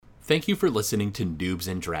thank you for listening to Noobs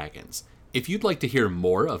and Dragons. If you'd like to hear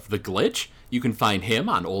more of The Glitch, you can find him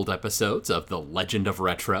on old episodes of The Legend of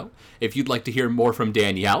Retro. If you'd like to hear more from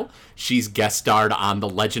Danielle, she's guest starred on The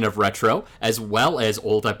Legend of Retro, as well as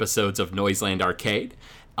old episodes of Noiseland Arcade.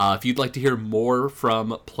 If you'd like to hear more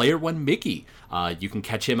from Player One Mickey, you can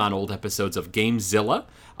catch him on old episodes of Gamezilla,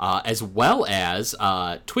 as well as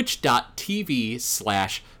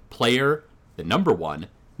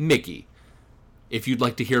twitch.tv/player1Mickey. If you'd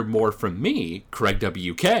like to hear more from me, Craig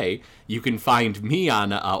WK, you can find me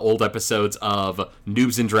on old episodes of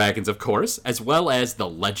Noobs and Dragons, of course, as well as The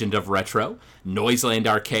Legend of Retro, Noiseland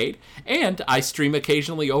Arcade, and I stream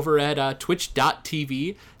occasionally over at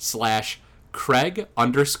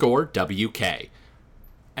twitch.tv/Craig_WK.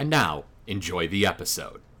 And now, enjoy the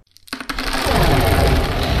episode.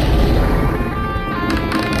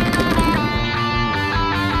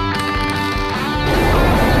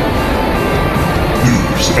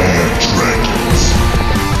 Noobs and Dragons.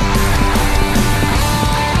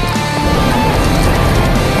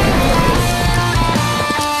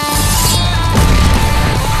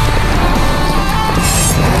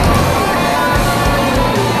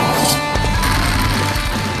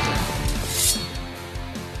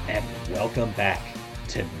 And welcome back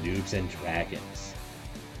to Noobs and Dragons.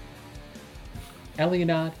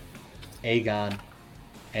 Elionod, Aegon,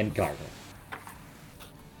 and Garvin.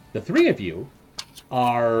 The three of you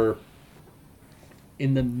are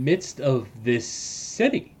in the midst of this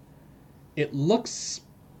city. It looks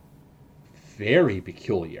very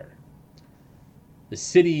peculiar. The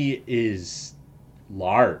city is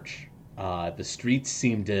large. The streets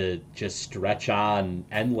seem to just stretch on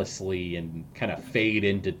endlessly and kind of fade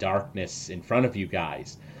into darkness in front of you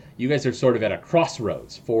guys. You guys are sort of at a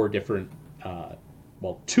crossroads, four different,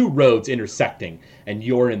 two roads intersecting, and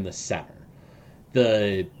you're in the center.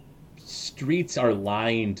 The streets are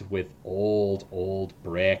lined with old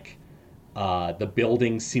brick. The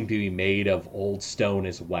buildings seem to be made of old stone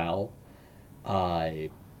as well. The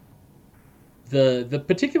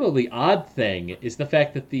particularly odd thing is the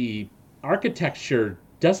fact that the architecture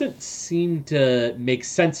doesn't seem to make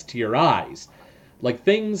sense to your eyes. Like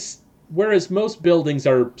things, whereas most buildings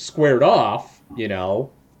are squared off,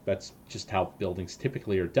 that's just how buildings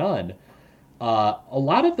typically are done. A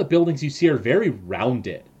lot of the buildings you see are very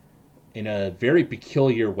rounded in a very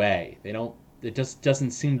peculiar way. It just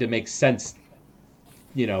doesn't seem to make sense,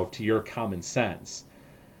 to your common sense.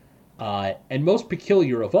 And most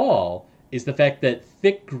peculiar of all is the fact that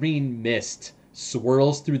thick green mist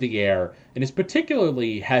swirls through the air and is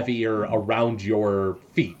particularly heavier around your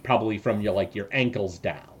feet, probably from your ankles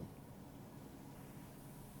down.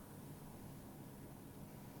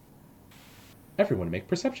 Everyone make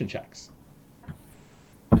perception checks.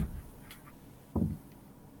 I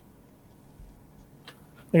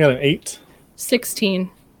got an 8.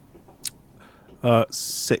 16.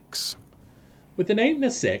 6. With an 8 and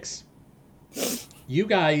a 6, you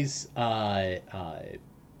guys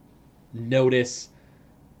notice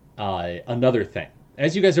another thing.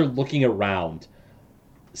 As you guys are looking around,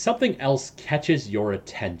 something else catches your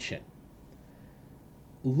attention.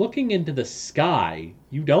 Looking into the sky,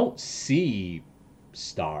 you don't see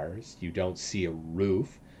stars. You don't see a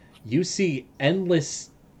roof. You see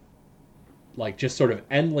endless, just sort of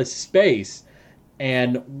endless space,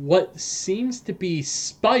 and what seems to be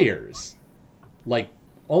spires,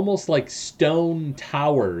 almost like stone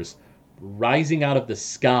towers rising out of the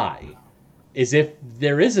sky, as if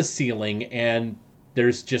there is a ceiling and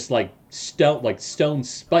there's just stone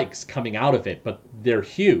spikes coming out of it, but they're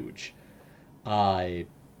huge. And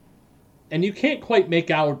you can't quite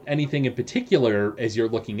make out anything in particular as you're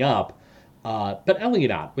looking up. But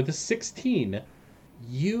Elionod, with a 16,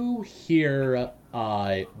 you hear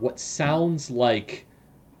what sounds like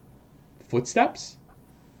footsteps.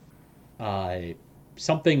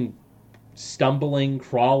 Something stumbling,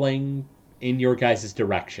 crawling in your guys'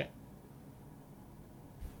 direction.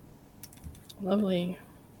 Lovely.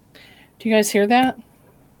 Do you guys hear that?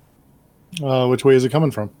 Which way is it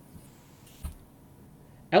coming from?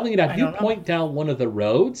 Elionod, you point down one of the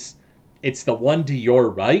roads. It's the one to your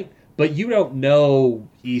right, but you don't know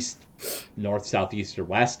east, north, south, east, or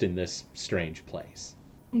west in this strange place.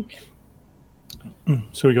 Okay.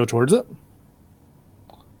 So we go towards it?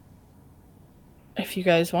 If you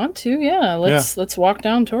guys want to, yeah. Let's walk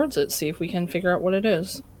down towards it, see if we can figure out what it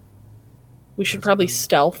is. We should probably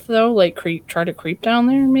stealth, though, try to creep down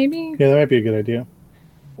there, maybe? Yeah, that might be a good idea.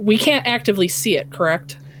 We can't actively see it,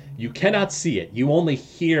 correct? You cannot see it. You only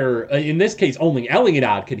hear, in this case, only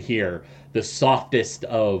Elionod could hear the softest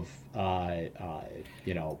of,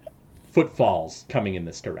 footfalls coming in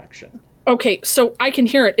this direction. Okay, so I can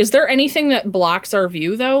hear it. Is there anything that blocks our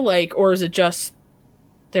view though? Like, or is it just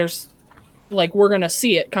there's like we're gonna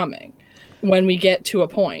see it coming when we get to a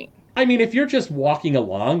point? I mean, if you're just walking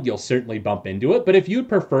along, you'll certainly bump into it. But if you'd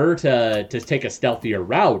prefer to take a stealthier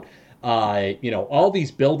route, all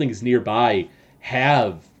these buildings nearby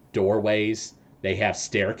have doorways. They have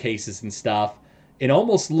staircases and stuff. It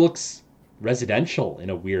almost looks residential in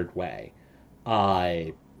a weird way.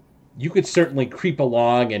 You could certainly creep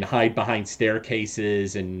along and hide behind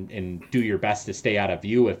staircases and do your best to stay out of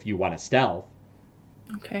view if you want to stealth.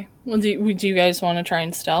 Okay. Well, do you guys want to try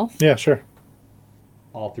and stealth? Yeah, sure.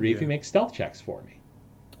 All three of you make stealth checks for me.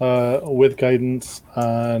 With guidance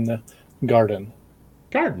on Garden.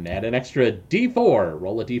 Garden, add an extra D4.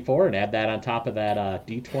 Roll a D4 and add that on top of that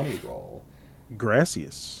D20 roll.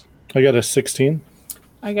 Gracias. I got a 16.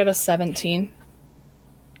 I got a 17.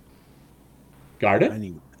 Garden? I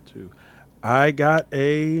need two. I got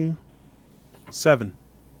a 7.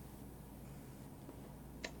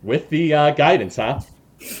 With the guidance, huh?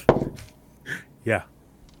 Yeah.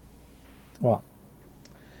 Well,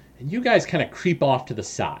 And you guys kind of creep off to the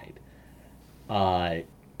side.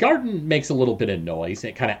 Garden makes a little bit of noise.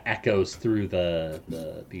 It kind of echoes through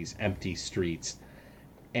these empty streets.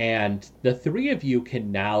 And the three of you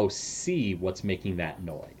can now see what's making that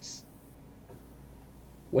noise.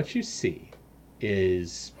 What you see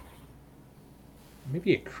is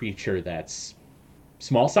maybe a creature that's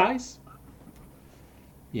small size.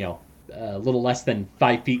 A little less than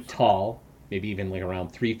 5 feet tall, maybe even like around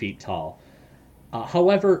 3 feet tall.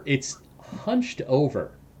 However, it's hunched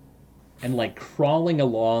over and like crawling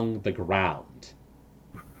along the ground.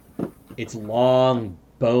 Its long,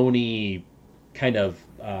 bony, kind of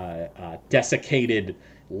desiccated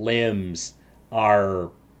limbs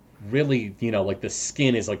are really, like the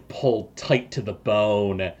skin is like pulled tight to the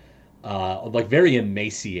bone, like very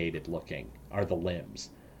emaciated looking are the limbs.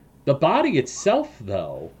 The body itself,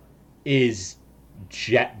 though, is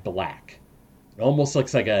jet black. It almost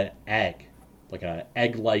looks like an egg, like an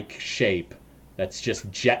egg-like shape that's just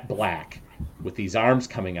jet black with these arms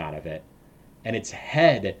coming out of it. And its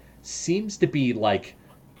head seems to be like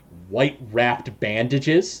white-wrapped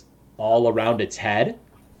bandages all around its head.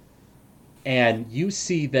 And you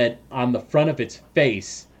see that on the front of its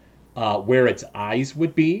face, where its eyes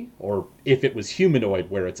would be, or if it was humanoid,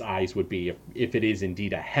 where its eyes would be, if it is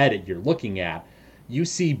indeed a head you're looking at, you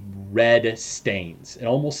see red stains. It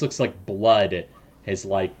almost looks like blood has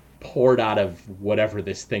like poured out of whatever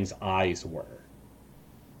this thing's eyes were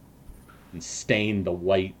and stained the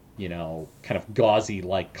white, kind of gauzy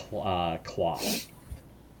like cloth.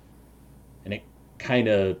 And it kind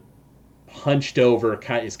of hunched over,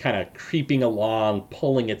 is kind of creeping along,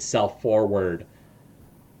 pulling itself forward.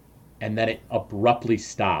 And then it abruptly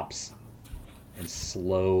stops and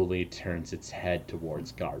slowly turns its head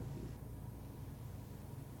towards Garden.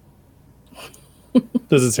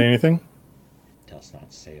 does it say anything? It does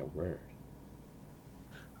not say a word.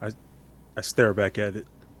 I stare back at it.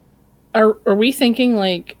 Are we thinking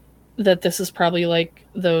like that this is probably like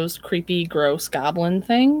those creepy, gross goblin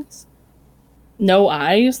things? No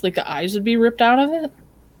eyes? Like the eyes would be ripped out of it?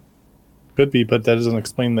 Could be, but that doesn't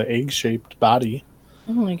explain the egg-shaped body.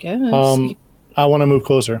 Oh my goodness. I want to move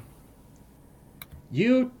closer.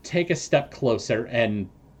 You take a step closer and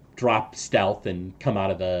drop stealth and come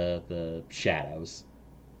out of the shadows.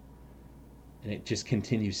 And it just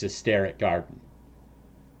continues to stare at Garden.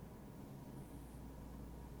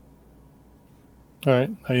 All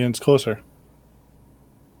right, I inch closer.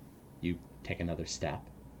 You take another step,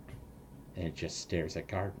 and it just stares at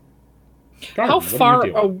Garden. How Garden, what are you far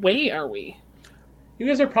doing? away are we? You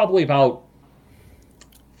guys are probably about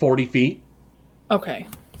 40 feet. Okay.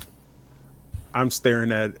 I'm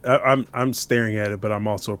staring at I'm staring at it, but I'm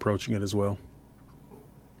also approaching it as well.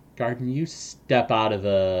 Garden, you step out of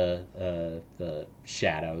the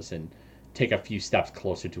shadows and take a few steps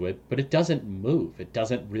closer to it, but it doesn't move. It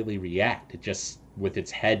doesn't really react. It just, with its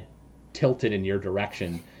head tilted in your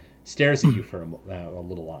direction, stares at you for a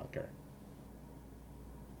little longer.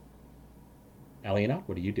 Aliena,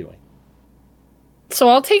 what are you doing? So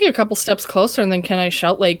I'll take a couple steps closer and then can I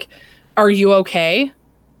shout like, "Are you okay?"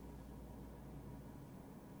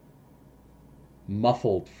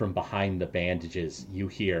 Muffled from behind the bandages, you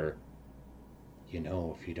hear, "If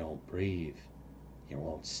you don't breathe, you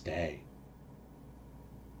won't stay."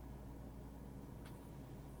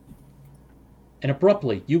 And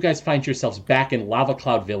abruptly, you guys find yourselves back in Lava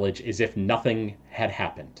Cloud Village as if nothing had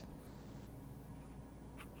happened.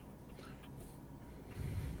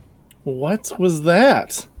 What was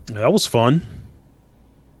that? That was fun.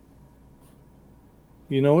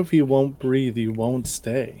 If you won't breathe, you won't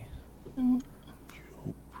stay.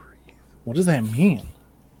 What does that mean?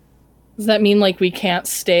 Does that mean like we can't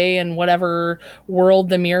stay in whatever world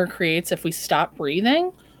the mirror creates if we stop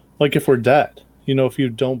breathing? Like if we're dead. You know, if you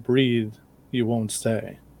don't breathe, you won't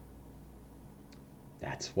stay.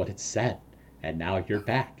 That's what it said. And now you're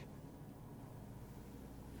back.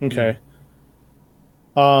 Okay.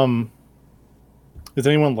 Is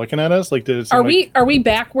anyone looking at us? Like, did it seem Are we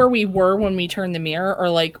back where we were when we turned the mirror, or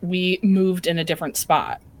like we moved in a different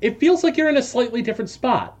spot? It feels like you're in a slightly different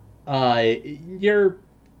spot.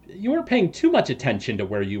 You weren't paying too much attention to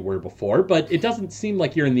where you were before, but it doesn't seem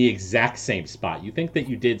like you're in the exact same spot. You think that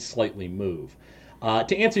you did slightly move.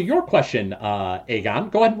 To answer your question,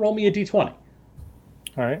 Aegon, go ahead and roll me a d20.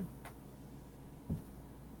 All right.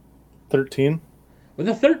 13. With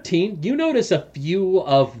a 13, you notice a few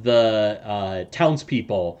of the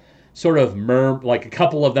townspeople sort of murmur, like a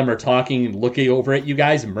couple of them are talking, looking over at you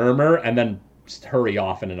guys, murmur, and then just hurry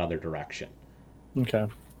off in another direction. Okay.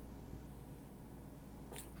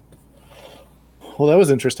 Well, that was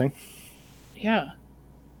interesting. Yeah.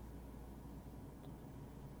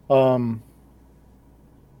 Honestly,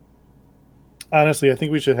 I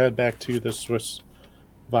think we should head back to the Swiss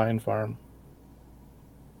vine farm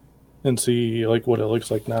and see like what it looks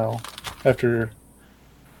like now after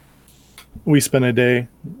we spent a day.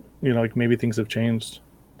 You know, like maybe things have changed.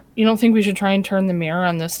 You don't think we should try and turn the mirror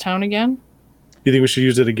on this town again? You think we should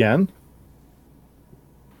use it again?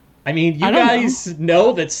 I mean, you I don't guys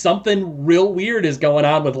know that something real weird is going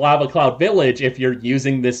on with Lava Cloud Village if you're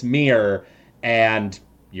using this mirror and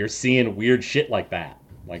you're seeing weird shit like that.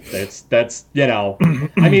 Like that's you know,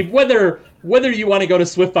 I mean, whether you want to go to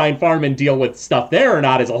Swiftbine Farm and deal with stuff there or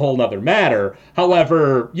not is a whole nother matter.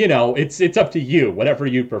 However, you know, it's up to you, whatever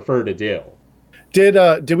you prefer to do.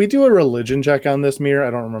 Did we do a religion check on this mirror?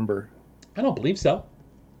 I don't remember. I don't believe so. All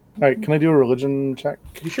right, can I do a religion check?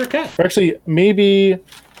 You sure can. Or actually, maybe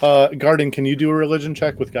Garden, can you do a religion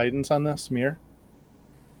check with guidance on this mirror?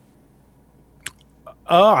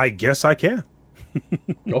 I guess I can.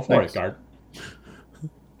 Go for Thanks. it, Guard.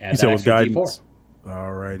 You said with guidance.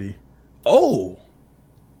 Alrighty. Oh,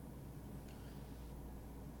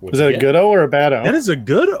 Is that a good O or a bad O? that is a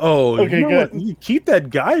good O. Okay, You know good. what? You keep that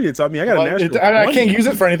guidance. I mean, I got a natural. I 20. can't use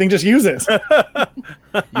it for anything. Just use it.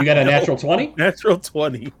 You got a natural 20? Natural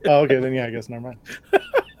 20. Oh, okay, then yeah, I guess never mind.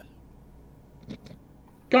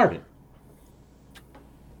 Garden.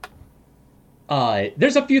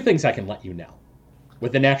 There's a few things I can let you know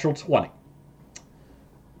with the natural 20.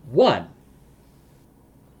 One,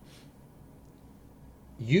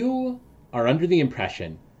 you are under the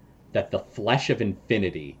impression that the Flesh of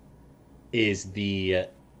Infinity is the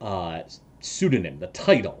pseudonym, the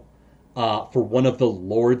title, for one of the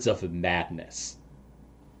Lords of Madness.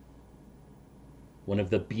 One of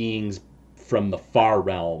the beings from the far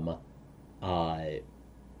realm,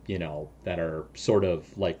 you know, that are sort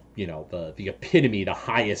of like, you know, the epitome, the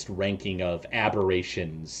highest ranking of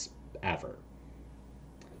aberrations ever.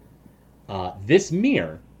 This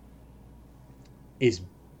mirror is,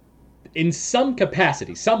 in some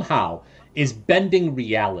capacity, somehow, is bending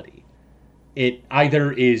reality. It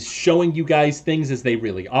either is showing you guys things as they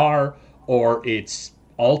really are, or it's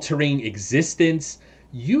altering existence.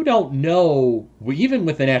 You don't know, even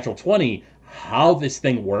with the natural 20, how this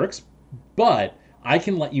thing works, but I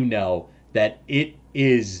can let you know that it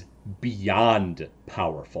is beyond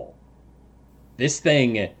powerful. This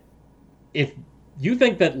thing, if you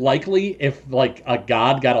think that likely if like a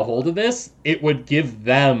god got a hold of this, it would give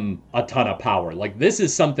them a ton of power. Like this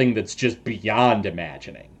is something that's just beyond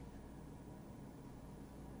imagining.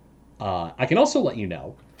 I can also let you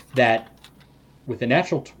know that with the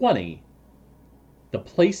natural 20, the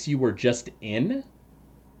place you were just in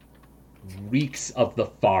reeks of the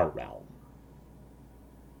far realm.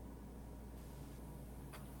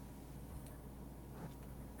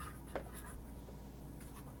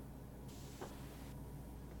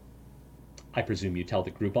 I presume you tell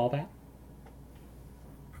the group all that?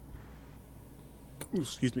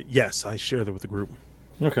 Excuse me. Yes, I share that with the group.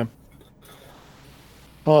 Okay.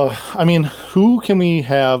 I mean, who can we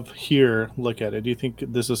have here look at it? Do you think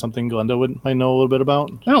this is something Glenda might know a little bit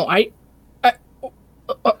about? No,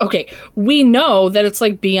 okay. We know that it's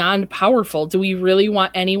like beyond powerful. Do we really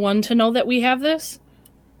want anyone to know that we have this?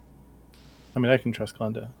 I mean, I can trust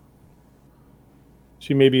Glenda.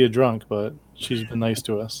 She may be a drunk, but she's been nice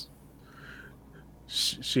to us.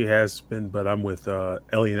 She has been, but I'm with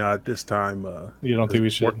Eliana at this time. You don't think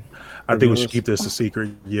we should? I think we reveal should this? keep this a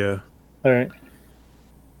secret. Yeah. All right.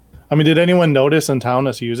 I mean, did anyone notice in town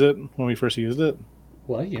us use it when we first used it?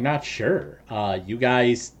 Well, you're not sure. You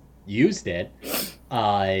guys used it,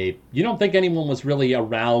 You don't think anyone was really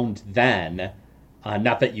around then,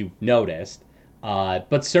 not that you noticed,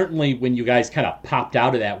 but certainly when you guys kind of popped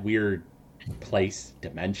out of that weird place,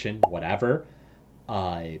 dimension, whatever,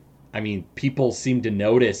 I mean, people seemed to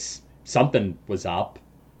notice something was up.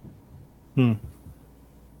 All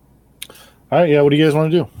right, yeah, what do you guys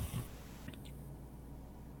want to do?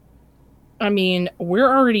 I mean, we're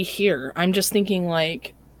already here. I'm just thinking,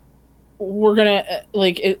 like, we're gonna,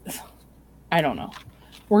 like, it. I don't know.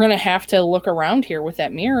 We're gonna have to look around here with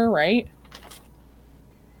that mirror, right?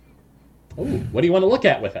 Ooh, what do you want to look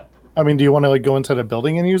at with it? I mean, do you want to like go inside a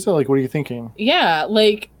building and use it? Like, what are you thinking? Yeah,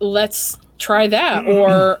 like, let's try that.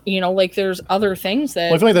 Or, like, there's other things that...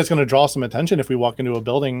 Well, I feel like that's going to draw some attention if we walk into a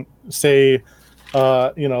building, say,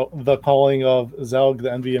 the calling of Zelg,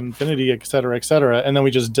 the Envy Infinity, et cetera, and then we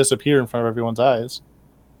just disappear in front of everyone's eyes.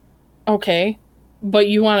 Okay, but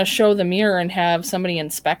you want to show the mirror and have somebody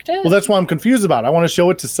inspect it? Well, that's what I'm confused about. I want to show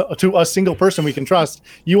it to a single person we can trust.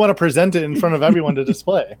 You want to present it in front of everyone to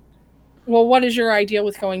display. Well, what is your idea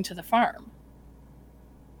with going to the farm?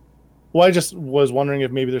 Well, I just was wondering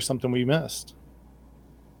if maybe there's something we missed.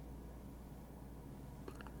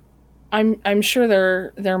 I'm sure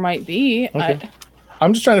there might be. Okay.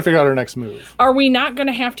 I'm just trying to figure out our next move. Are we not going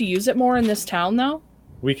to have to use it more in this town, though?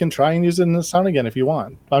 We can try and use it in this town again if you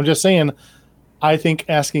want. I'm just saying, I think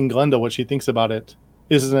asking Glenda what she thinks about it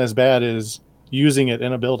isn't as bad as using it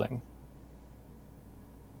in a building.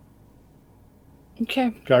 Okay.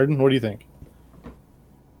 Garden, what do you think?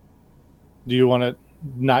 Do you want to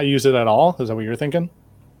not use it at all? Is that what you're thinking?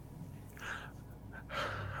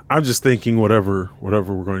 I'm just thinking whatever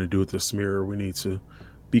we're going to do with this mirror, we need to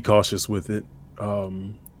be cautious with it.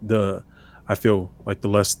 I feel like the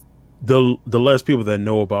less people that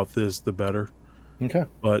know about this, the better. Okay.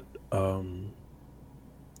 But all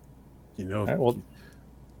right, well,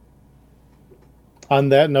 on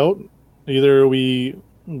that note, either we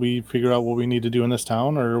figure out what we need to do in this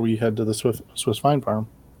town, or we head to the Swiss Vine Farm.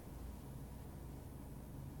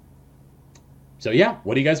 So yeah,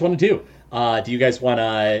 what do you guys want to do? Do you guys want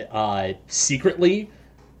to secretly,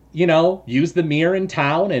 use the mirror in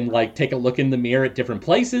town and like take a look in the mirror at different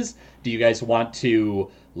places? Do you guys want to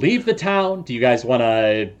leave the town? Do you guys want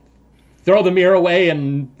to throw the mirror away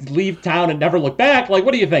and leave town and never look back? Like,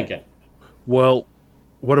 what are you thinking? Well,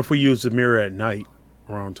 what if we use the mirror at night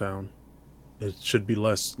around town? It should be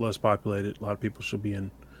less populated. A lot of people should be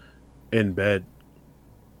in bed.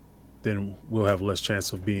 Then we'll have less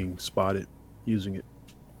chance of being spotted using it.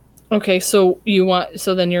 Okay, so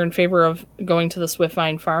then you're in favor of going to the Swift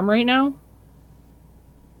Vine Farm right now?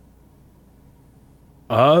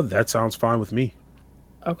 That sounds fine with me.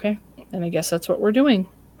 Okay, and I guess that's what we're doing.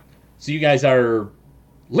 So you guys are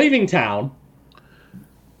leaving town.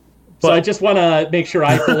 So I just want to make sure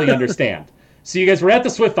I fully understand. So you guys were at the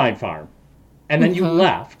Swift Vine Farm, and then you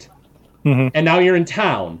left, and now you're in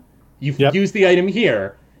town. You've used the item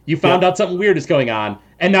here. You found out something weird is going on,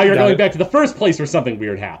 and now you're going back to the first place where something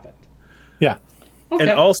weird happened. Yeah. Okay.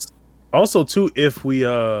 And also too, if we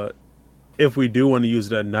do want to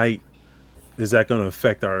use it at night, is that going to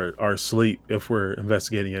affect our sleep if we're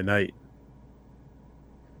investigating at night?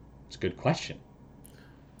 It's a good question.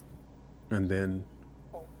 And then,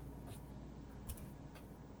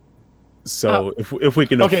 so if we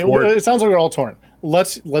can afford... well, it sounds like we're all torn.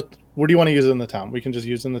 Where do you want to use it in the town? We can just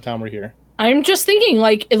use it in the town we're here. I'm just thinking,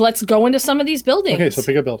 like, let's go into some of these buildings. Okay, so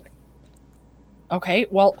pick a building. Okay,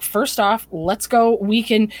 well, first off, let's go.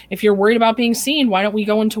 If you're worried about being seen, why don't we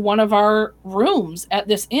go into one of our rooms at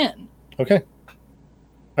this inn? Okay.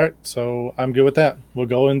 All right, so I'm good with that. We'll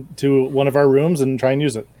go into one of our rooms and try and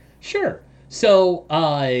use it. Sure. So,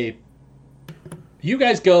 you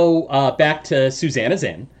guys go back to Susanna's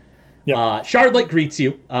inn. Yeah. Charlotte greets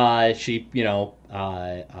you. She,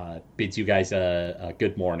 bids you guys a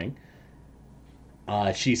good morning.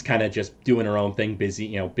 She's kind of just doing her own thing,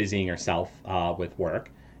 busying herself with work.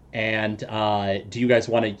 And do you guys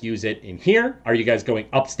want to use it in here? Are you guys going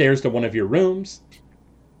upstairs to one of your rooms?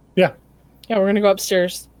 Yeah. Yeah, we're going to go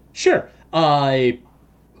upstairs. Sure.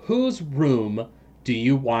 Whose room do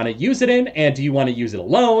you want to use it in? And do you want to use it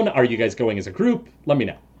alone? Are you guys going as a group? Let me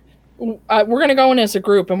know. We're going to go in as a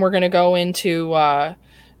group, and we're going to go into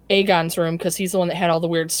Aegon's room because he's the one that had all the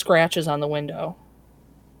weird scratches on the window.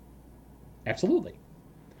 Absolutely.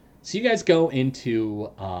 So you guys go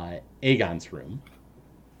into Aegon's room,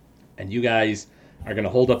 and you guys are going to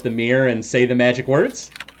hold up the mirror and say the magic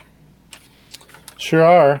words? Sure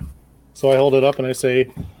are. So I hold it up and I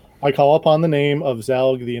say, I call upon the name of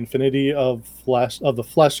Zalg, the infinity of the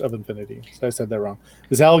flesh of infinity. So I said that wrong.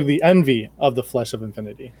 Zalg, the envy of the flesh of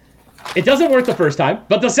infinity. It doesn't work the first time,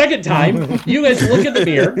 but the second time, you guys look in the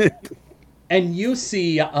mirror, and you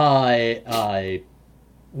see,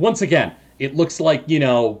 once again, it looks like,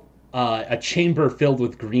 a chamber filled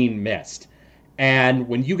with green mist. And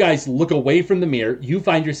when you guys look away from the mirror, you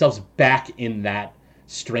find yourselves back in that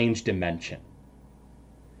strange dimension.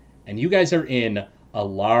 And you guys are in a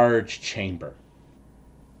large chamber.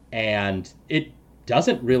 And it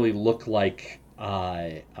doesn't really look like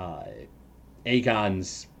Aegon's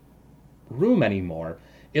room anymore.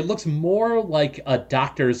 It looks more like a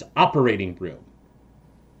doctor's operating room.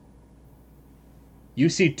 You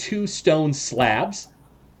see 2 stone slabs.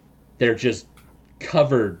 They're just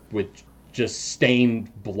covered with just stained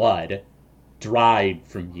blood, dried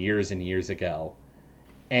from years and years ago.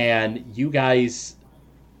 And you guys,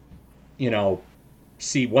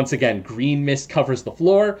 see once again, green mist covers the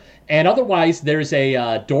floor. And otherwise, there's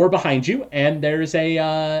a door behind you, and there's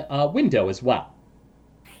a window as well.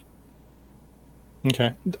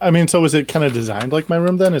 Okay. I mean, so is it kind of designed like my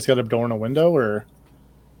room then? It's got a door and a window, or?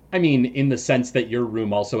 I mean, in the sense that your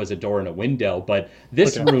room also has a door and a window, but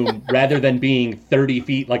this room, rather than being 30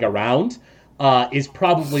 feet around, is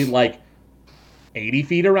probably like 80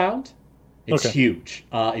 feet around. It's huge.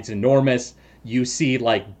 It's enormous. You see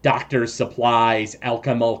like doctor's supplies,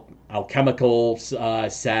 alchemical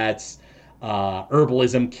sets,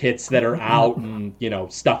 herbalism kits that are out, and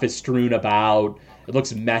stuff is strewn about. It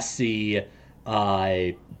looks messy.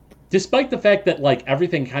 Despite the fact that like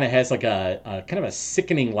everything kind of has like a kind of a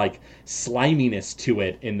sickening like sliminess to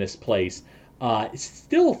it in this place,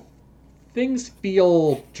 still things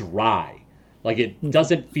feel dry. Like it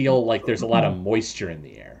doesn't feel like there's a lot of moisture in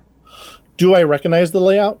the air. Do I recognize the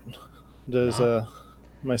layout? Does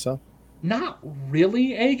myself? Not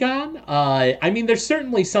really, Aegon. I mean, there's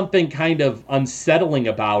certainly something kind of unsettling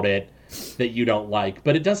about it that you don't like,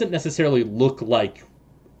 but it doesn't necessarily look like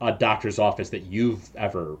a doctor's office that you've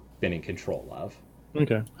ever been in control of.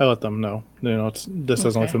 Okay, I let them know. This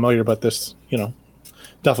isn't only familiar, but this,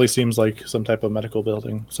 definitely seems like some type of medical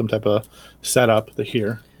building, some type of setup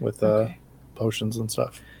here with potions and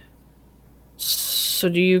stuff. So,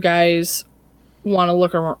 do you guys want to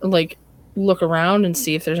look around and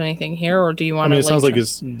see if there's anything here, or do you want to? I mean, it sounds like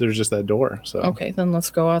there's just that door. So okay, then let's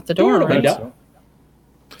go out the door. Right? All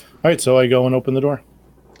right, so I go and open the door.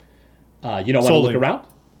 You don't want to look around?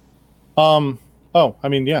 Oh, I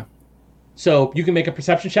mean, yeah. So you can make a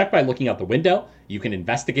perception check by looking out the window. You can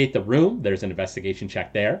investigate the room. There's an investigation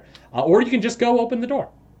check there. Or you can just go open the door.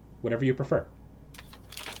 Whatever you prefer.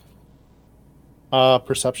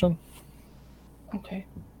 Perception. Okay.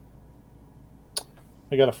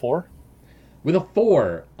 I got a 4. With a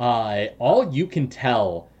 4, all you can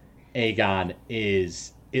tell, Aegon,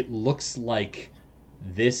 is it looks like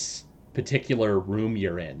this particular room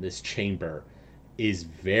you're in, this chamber, is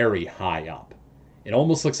very high up. It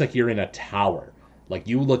almost looks like you're in a tower. Like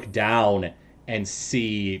you look down and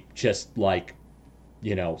see just like,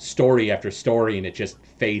 story after story, and it just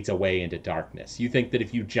fades away into darkness. You think that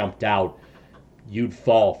if you jumped out, you'd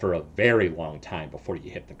fall for a very long time before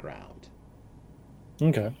you hit the ground.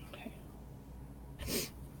 Okay.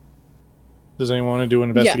 Does anyone want to do an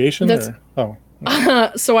investigation?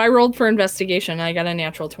 Yeah, so I rolled for investigation. I got a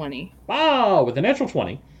natural 20. Wow, with a natural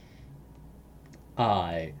 20.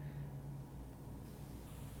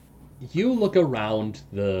 You look around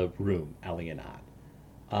the room, Elianat.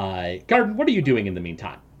 Garden, what are you doing in the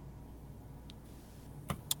meantime?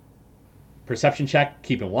 Perception check,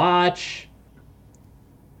 keeping watch.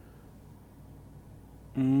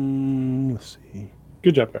 Let's see.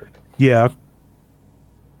 Good job, Garden. Yeah.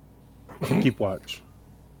 Keep watch.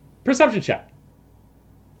 Perception check.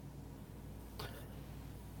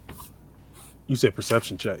 You said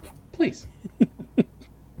perception check. Please.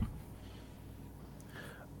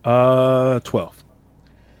 12.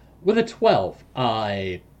 With a 12,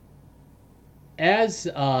 as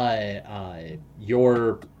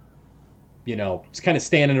you're, just kind of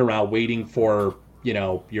standing around waiting for,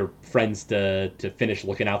 your friends to finish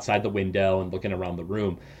looking outside the window and looking around the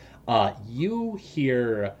room, you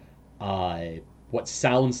hear what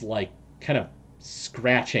sounds like kind of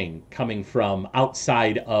scratching coming from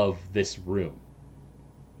outside of this room.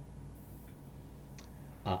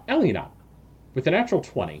 Elianat, with a natural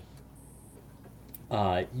 20,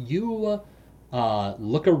 you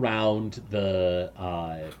look around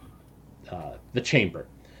the chamber.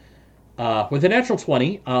 With a natural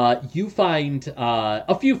 20, you find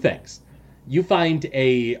a few things. You find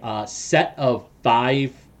a set of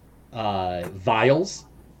 5 vials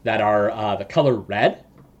that are the color red.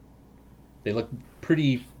 They look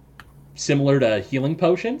pretty similar to healing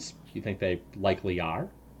potions. You think they likely are.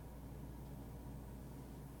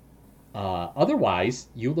 Otherwise,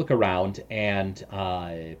 you look around and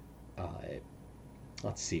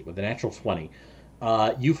let's see, with a natural 20,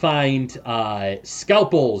 you find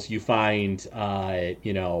scalpels, you find,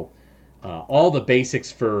 all the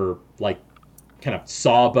basics for, like, kind of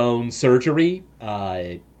sawbone surgery,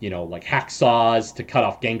 like hacksaws to cut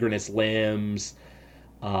off gangrenous limbs.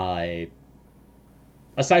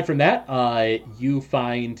 Aside from that, you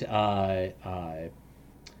find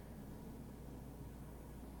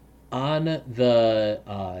on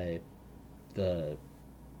the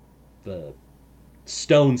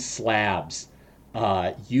stone slabs,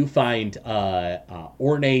 you find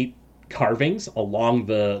ornate carvings along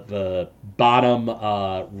the bottom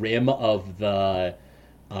rim of the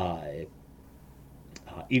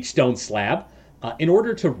each stone slab. In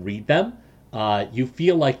order to read them, you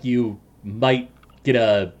feel like you might get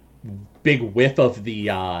a big whiff of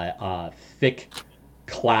the thick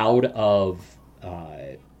cloud of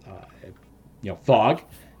fog.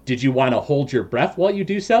 Did you want to hold your breath while you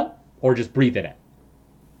do so, or just breathe in it?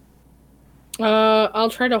 I'll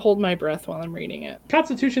try to hold my breath while I'm reading it.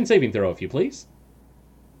 Constitution saving throw, if you please.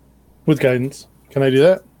 With guidance. Can I do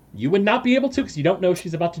that? You would not be able to because you don't know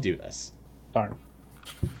she's about to do this. Darn.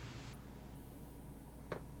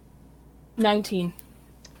 19.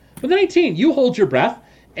 With a 19, you hold your breath,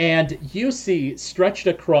 and you see stretched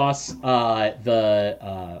across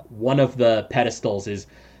the one of the pedestals is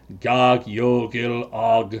Gog Yogil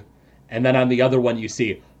Og, and then on the other one you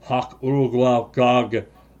see Hak Urugwa Gog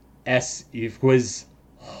Es Ifquiz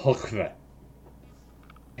Hukve.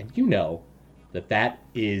 And you know that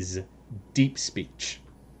is deep speech.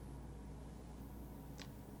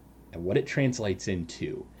 And what it translates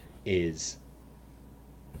into is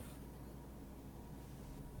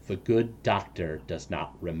the good doctor does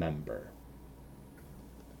not remember.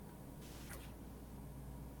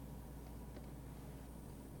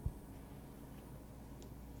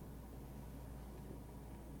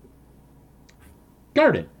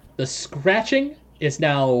 Garden, the scratching is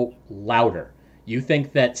now louder. You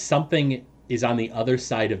think that something is on the other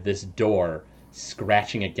side of this door,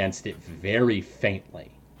 scratching against it very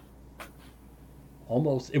faintly.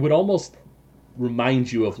 It would almost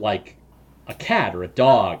remind you of like a cat or a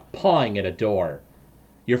dog pawing at a door.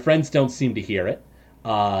 Your friends don't seem to hear it,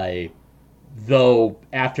 though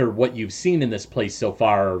after what you've seen in this place so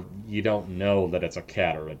far, you don't know that it's a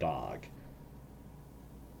cat or a dog.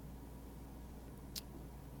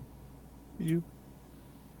 You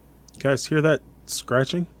guys hear that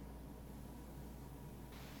scratching?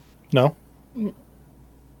 No?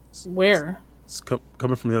 Where? It's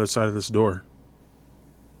coming from the other side of this door.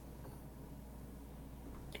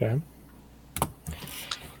 Okay.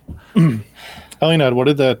 Elinad, what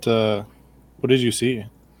did you see?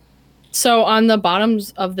 So on the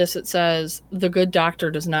bottoms of this, it says, the good doctor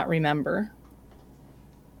does not remember.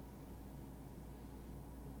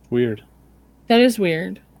 Weird. That is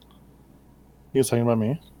weird. You guys talking about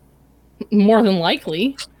me? More than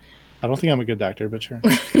likely. I don't think I'm a good doctor, but sure.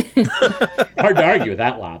 Hard to argue with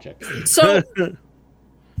that logic. So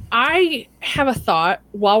I have a thought.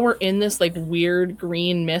 While we're in this like weird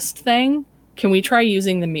green mist thing, can we try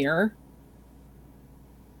using the mirror?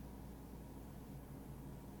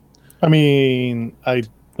 I mean, I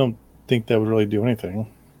don't think that would really do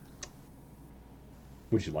anything.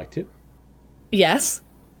 Would you like to? Yes.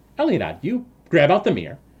 Elinad, you grab out the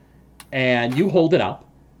mirror, and you hold it up.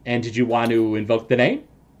 And did you want to invoke the name?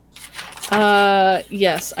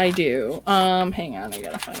 Yes, I do. Hang on, I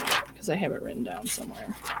gotta find it because I have it written down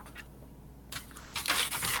somewhere.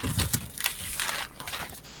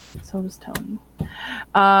 So just tell me.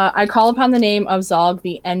 I call upon the name of Zog,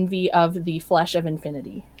 the envy of the flesh of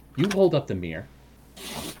infinity. You hold up the mirror,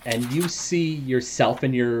 and you see yourself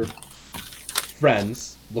and your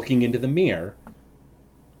friends looking into the mirror,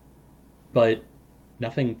 but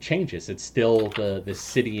nothing changes. It's still the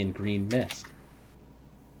city in green mist.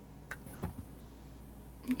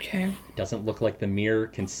 Okay. It doesn't look like the mirror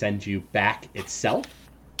can send you back itself.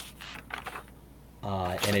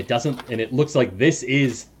 And it looks like this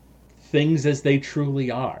is things as they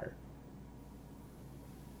truly are.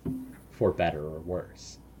 For better or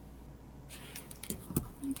worse.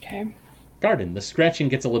 Okay. Garden, the scratching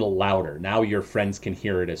gets a little louder. Now your friends can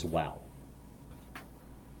hear it as well.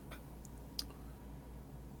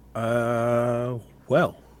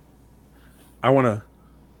 Well, I want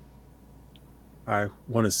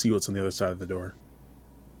to see what's on the other side of the door.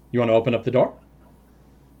 You want to open up the door?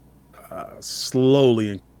 Slowly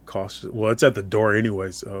and cautiously. Well, it's at the door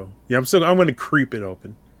anyway, so yeah, I'm going to creep it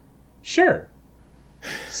open. Sure.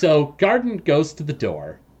 So Garden goes to the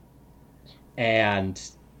door, and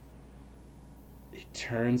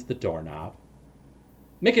turns the doorknob.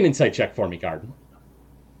 Make an insight check for me, Garden.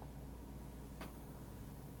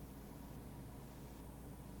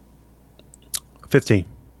 15.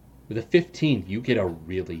 With a 15, you get a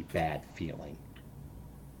really bad feeling.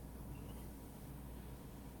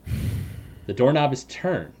 The doorknob is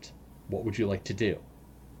turned. What would you like to do?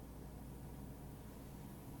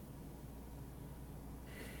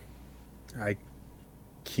 I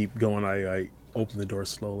keep going. I open the door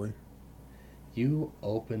slowly. You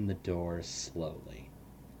open the door slowly.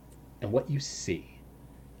 And what you see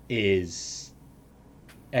is,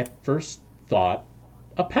 at first thought,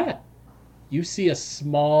 a pet. You see a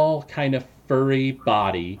small, kind of furry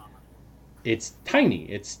body. It's tiny.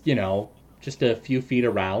 It's, just a few feet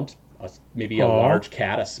around. Maybe a large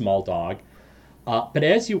cat, a small dog. But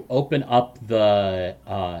as you open up the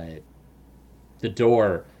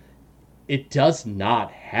door, it does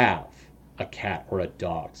not have a cat or a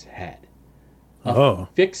dog's head.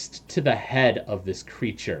 Fixed to the head of this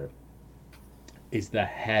creature is the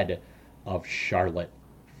head of Charlotte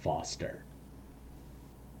Foster.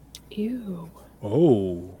 Ew.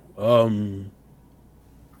 Oh.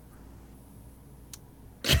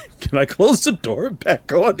 Can I close the door and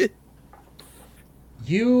back on it?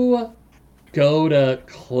 You go to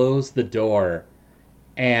close the door,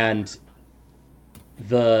 and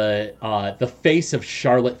the face of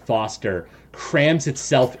Charlotte Foster crams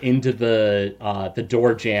itself into the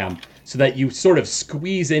door jamb, so that you sort of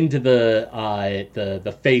squeeze into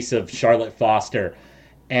the face of Charlotte Foster,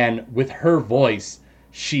 and with her voice,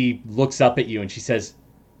 she looks up at you and she says,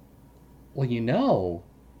 "Well,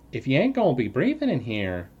 if you ain't gonna be breathing in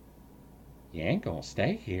here, you ain't gonna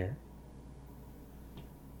stay here."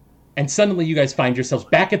 And suddenly you guys find yourselves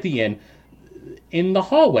back at the inn in the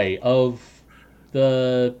hallway of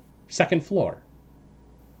the second floor.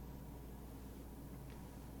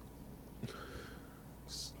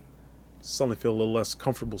 Suddenly feel a little less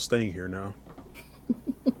comfortable staying here now.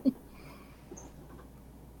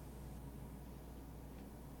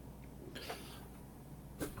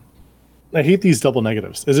 I hate these double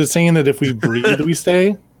negatives. Is it saying that if we breathe, we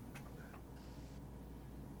stay?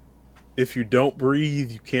 If you don't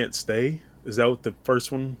breathe, you can't stay? Is that what the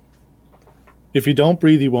first one? If you don't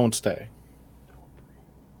breathe, you won't stay.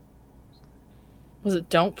 Was it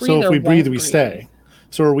don't breathe? So if or we breathe, won't we stay.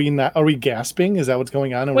 So are we not? Are we gasping? Is that what's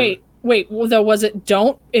going on? Wait. Well, though, was it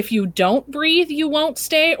don't? If you don't breathe, you won't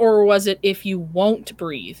stay, or was it if you won't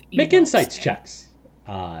breathe? Make insights checks,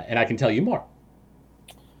 and I can tell you more.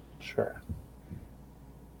 Sure.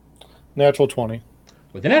 Natural 20.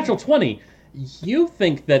 With a natural 20, you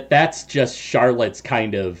think that that's just Charlotte's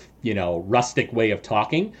kind of, rustic way of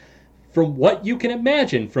talking. From what you can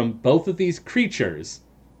imagine from both of these creatures,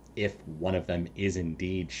 if one of them is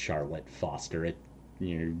indeed Charlotte Foster,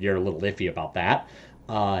 you're a little iffy about that.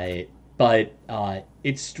 But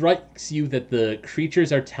it strikes you that the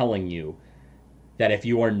creatures are telling you that if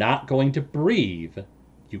you are not going to breathe,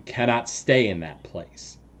 you cannot stay in that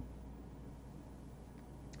place.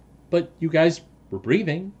 But you guys were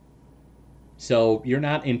breathing, so you're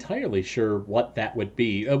not entirely sure what that would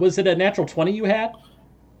be. Was it a natural 20 you had?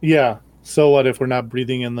 Yeah. So what if we're not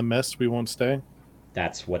breathing in the mist, we won't stay?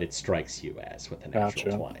 That's what it strikes you as with a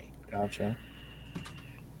natural 20. Gotcha.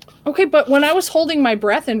 Okay, but when I was holding my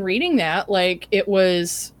breath and reading that, it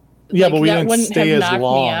was... Yeah, but we that didn't wouldn't stay have as knocked me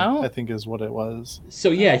long, out? I think is what it was.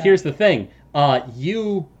 So yeah, here's the thing.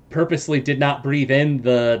 You purposely did not breathe in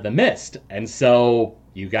the mist, and so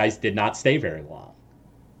you guys did not stay very long.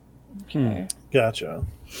 Okay. Gotcha.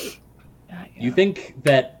 You think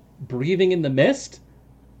that breathing in the mist,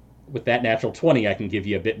 with that natural 20, I can give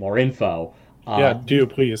you a bit more info. Yeah, do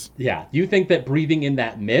please. Yeah, you think that breathing in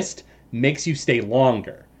that mist makes you stay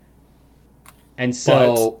longer. And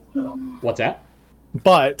so... What's that?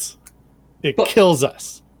 But it kills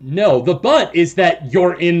us. No, the but is that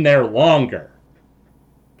you're in there longer.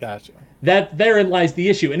 Gotcha. That therein lies the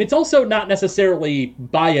issue. And it's also not necessarily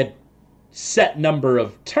by a set number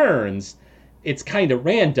of turns. It's kind of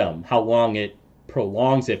random how long it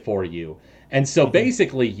prolongs it for you. And so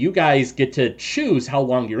basically, you guys get to choose how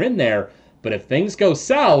long you're in there. But if things go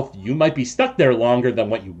south, you might be stuck there longer than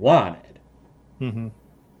what you wanted. Mm-hmm.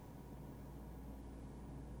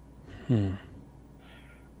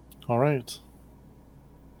 All right.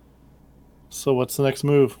 So what's the next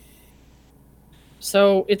move?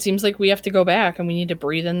 So it seems like we have to go back and we need to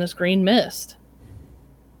breathe in this green mist.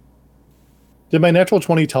 Did my natural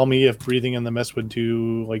 20 tell me if breathing in the mist would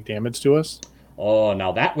do damage to us? Oh,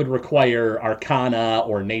 now that would require Arcana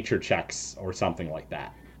or nature checks or something like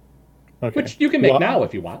that. Okay. Which you can make now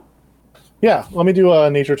if you want. Yeah, let me do a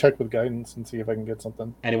nature check with guidance and see if I can get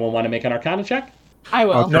something. Anyone want to make an Arcana check? I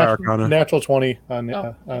will. I'll try Arcana. Natural 20 on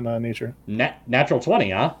Oh. nature. Natural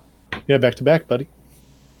 20, huh? Yeah, back to back, buddy.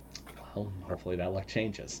 Well, hopefully that luck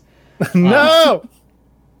changes. No!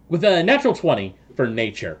 With a natural 20 for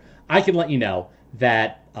nature, I can let you know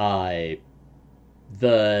that the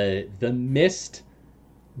mist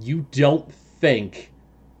you don't think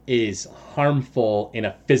is harmful in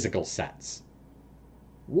a physical sense.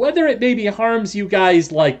 Whether it maybe harms you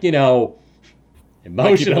guys, like,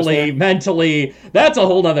 emotionally, mentally, that's a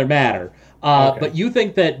whole other matter. Okay. But you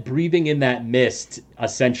think that breathing in that mist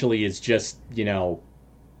essentially is just,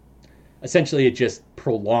 essentially it just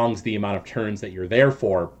prolongs the amount of turns that you're there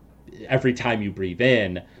for every time you breathe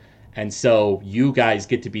in. And so you guys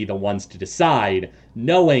get to be the ones to decide,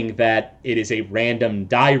 knowing that it is a random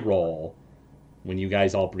die roll when you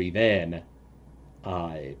guys all breathe in.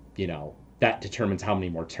 That determines how many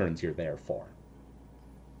more turns you're there for.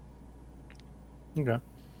 Okay.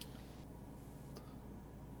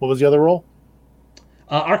 What was the other roll?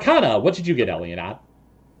 Arcana, what did you get, Elianat?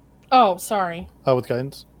 Oh, sorry. With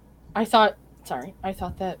guidance. I thought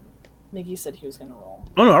that Miggy said he was going to roll.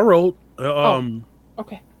 Oh no, I rolled.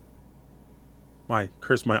 Okay.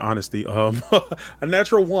 Curse my honesty. A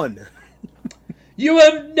natural 1. You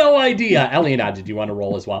have no idea. Elianat, did you want to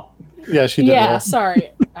roll as well? Yeah, she did. Yeah, roll. sorry.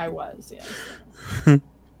 I was,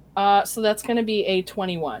 yeah. So that's going to be a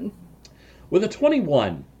 21. With a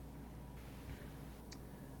 21,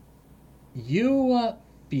 you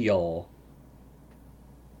feel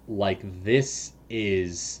like this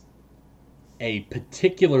is a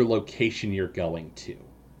particular location you're going to.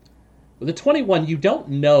 With a 21, you don't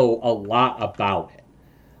know a lot about it.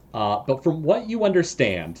 But from what you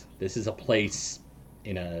understand, this is a place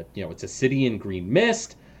it's a city in green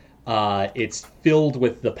mist. It's filled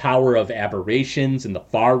with the power of aberrations, and the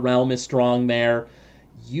far realm is strong there.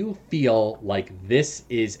 You feel like this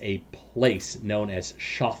is a place known as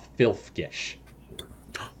Shothfilfgish.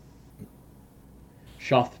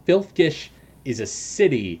 Shothfilfgish is a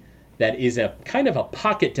city that is a kind of a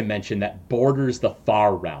pocket dimension that borders the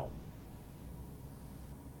far realm.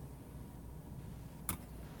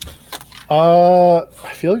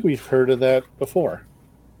 I feel like we've heard of that before.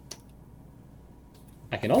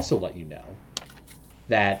 I can also let you know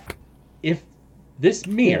that if this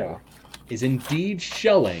mirror is indeed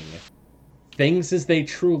showing things as they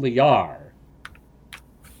truly are,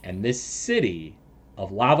 and this city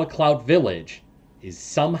of Lava Cloud Village is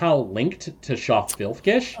somehow linked to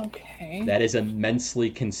Shothfilfgish, Okay. that is immensely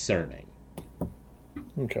concerning.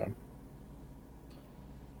 Okay.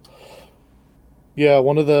 Yeah,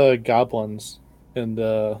 one of the goblins in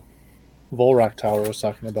the Volrock Tower was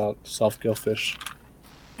talking about self-gillfish.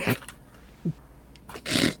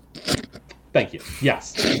 Thank you.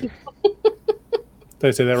 Yes. Did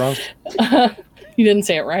I say that wrong? You didn't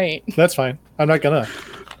say it right. That's fine. I'm not gonna.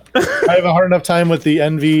 I have a hard enough time with the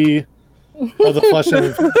envy of the flesh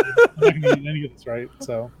and I'm not gonna get any of this right.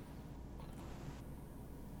 So,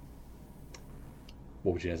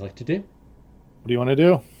 What would you guys like to do? what do you want to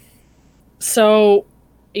do? So,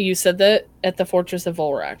 you said that at the Fortress of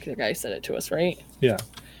Volrak, the guy said it to us, right? Yeah.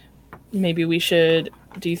 Maybe we should.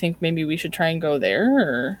 Do you think maybe we should try and go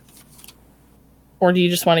there, or do you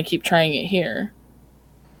just want to keep trying it here?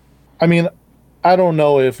 I mean, I don't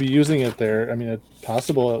know if using it there. I mean, it's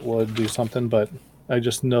possible it would do something, but I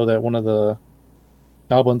just know that one of the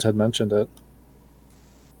goblins had mentioned it.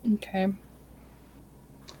 Okay.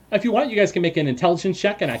 If you want, you guys can make an intelligence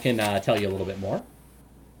check, and I can tell you a little bit more.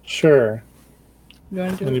 Sure. You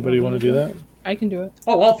want to do Anybody want to do that? I can do it.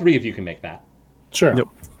 Oh, all three of you can make that. Sure. Yep.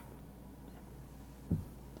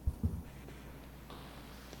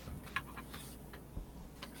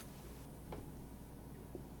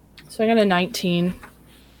 So I got a 19.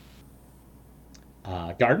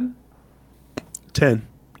 Garden 10.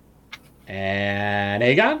 and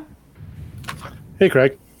Aegon. Hey,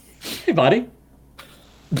 Craig. Hey, buddy.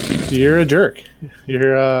 You're a jerk.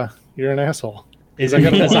 You're an asshole. Is it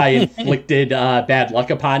because I inflicted bad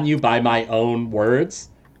luck upon you by my own words?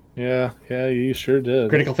 Yeah, you sure did.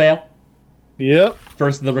 Critical fail? Yep.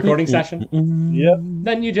 First in the recording session? Yep.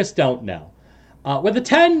 Then you just don't know. With a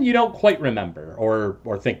 10, you don't quite remember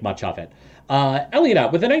or think much of it. Elena,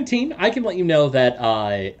 with a 19, I can let you know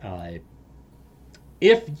that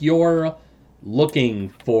if you're looking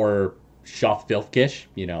for Shothfilfgish,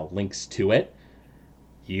 links to it,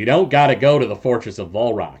 you don't gotta go to the Fortress of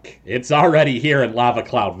Volrock. It's already here in Lava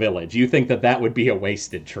Cloud Village. You think that would be a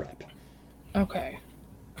wasted trip. Okay.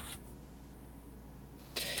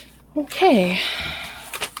 Okay.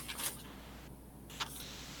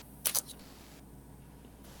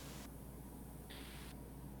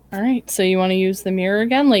 All right. So you want to use the mirror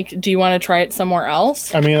again? Like, do you want to try it somewhere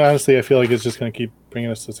else? I mean, honestly, I feel like it's just going to keep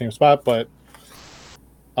bringing us to the same spot, but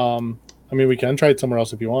I mean, we can try it somewhere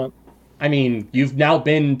else if you want. I mean, you've now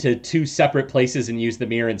been to 2 separate places and used the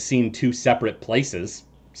mirror and seen 2 separate places.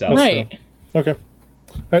 So Right. Okay.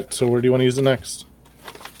 All right, so where do you want to use it next?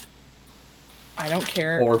 I don't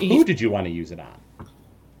care. Or who did you want to use it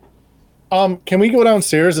on? Can we go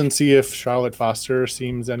downstairs and see if Charlotte Foster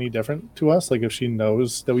seems any different to us? Like if she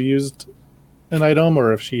knows that we used an item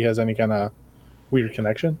or if she has any kind of weird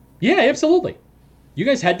connection? Yeah, absolutely. You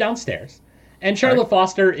guys head downstairs. And Charlotte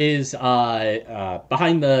Foster is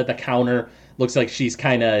behind the counter. Looks like she's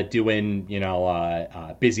kind of doing,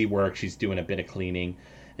 busy work. She's doing a bit of cleaning.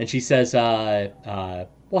 And she says, well,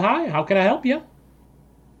 hi, how can I help you?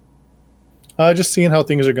 Just seeing how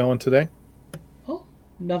things are going today. Oh,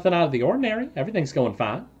 nothing out of the ordinary. Everything's going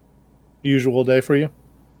fine. Usual day for you?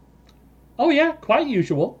 Oh, yeah, quite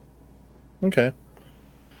usual. Okay.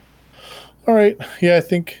 All right. Yeah, I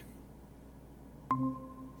think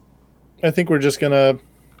we're just going to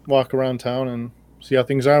walk around town and see how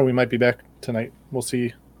things are. We might be back tonight. We'll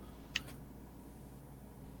see.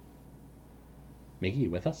 Mickey,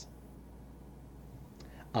 you with us?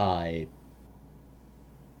 We're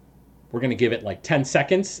going to give it like 10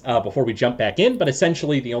 seconds before we jump back in, but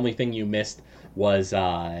essentially the only thing you missed was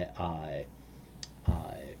Aegon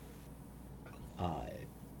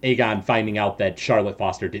finding out that Charlotte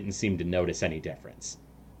Foster didn't seem to notice any difference.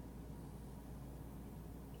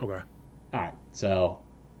 Okay. All right, so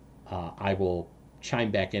I will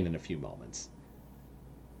chime back in a few moments.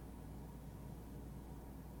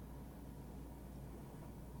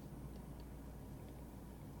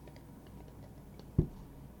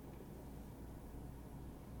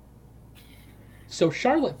 So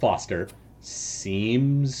Charlotte Foster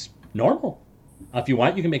seems normal. If you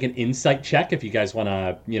want, you can make an insight check if you guys want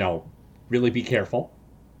to, really be careful.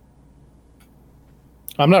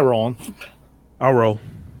 I'm not rolling. I'll roll.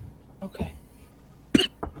 Okay.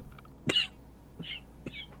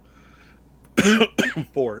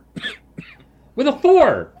 4. With a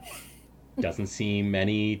 4! Doesn't seem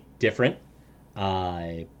any different.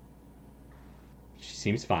 She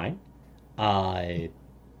seems fine.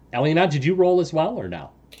 Elena, did you roll as well or no?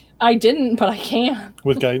 I didn't, but I can.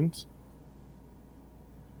 With guidance?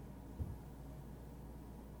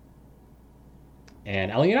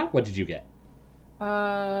 And Elena, what did you get?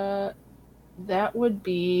 That would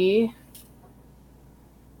be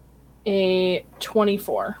a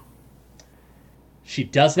 24. She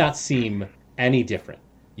does not seem any different.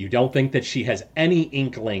 You don't think that she has any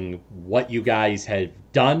inkling what you guys have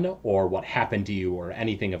done or what happened to you or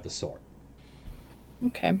anything of the sort.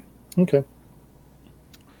 Okay. Okay. All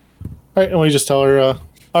right, and we just tell her, all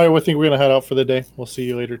right, I think we're going to head out for the day. We'll see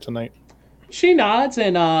you later tonight. She nods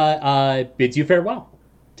and bids you farewell.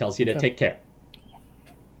 Tells you to take care.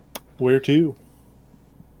 Where to?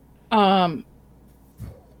 I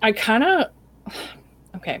kind of...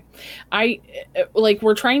 Okay.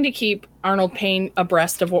 We're trying to keep Arnold Payne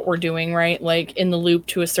abreast of what we're doing, right? Like, in the loop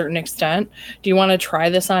to a certain extent. Do you want to try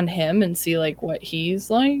this on him and see, like, what he's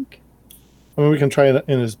like? I mean, we can try it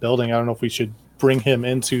in his building. I don't know if we should bring him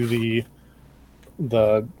into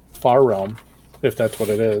the far realm, if that's what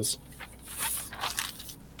it is.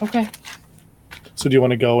 Okay. So do you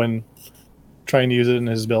want to go and try and use it in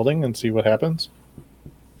his building and see what happens?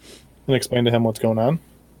 And explain to him what's going on?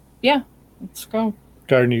 Yeah. Let's go.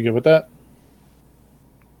 Garden, you good with that?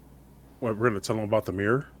 What, we're going to tell him about the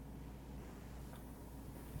mirror?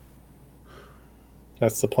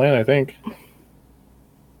 That's the plan, I think.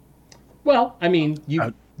 Well, I mean,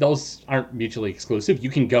 those aren't mutually exclusive. You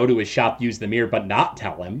can go to his shop, use the mirror, but not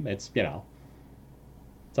tell him. It's,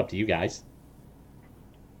 it's up to you guys.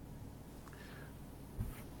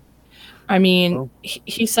 I mean,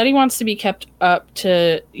 he said he wants to be kept up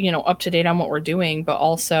to date on what we're doing, but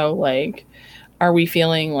also, like, are we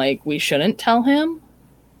feeling like we shouldn't tell him?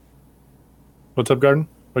 What's up, Garden?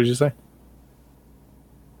 What did you say?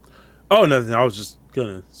 Oh, nothing. I was just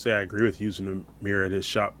going to say I agree with using the mirror at his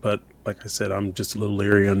shop, but like I said, I'm just a little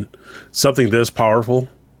leery on something this powerful.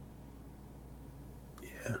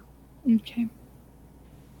 Yeah. Okay.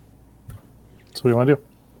 So what do you want to do?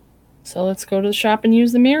 So let's go to the shop and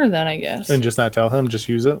use the mirror then, I guess. And just not tell him, just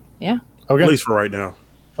use it? Yeah. Okay. At least for right now.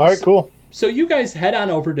 All right, cool. So you guys head on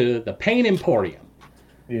over to the Payne Emporium.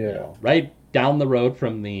 Yeah. Right down the road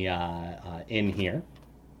from the inn here.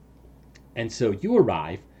 And so you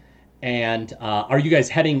arrive. And are you guys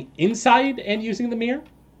heading inside and using the mirror?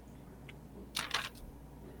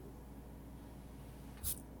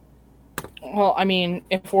 Well, I mean,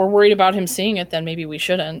 if we're worried about him seeing it, then maybe we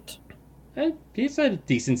shouldn't. He's a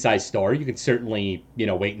decent sized store. You can certainly,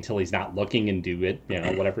 wait until he's not looking and do it,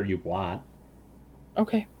 whatever you want.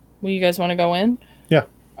 Okay. Well, you guys want to go in? Yeah.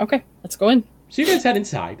 Okay, let's go in. So you guys head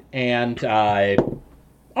inside, and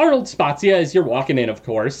Arnold spots you as you're walking in, of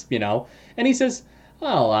course, and he says,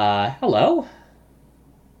 "Well, hello.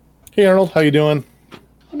 Hey Arnold, how you doing?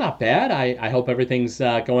 Not bad. I hope everything's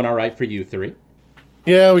going all right for you three."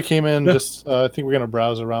 Yeah, we came in. Just I think we're gonna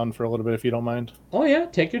browse around for a little bit if you don't mind. "Oh yeah,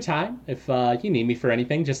 take your time. If you need me for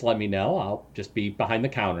anything, just let me know. I'll just be behind the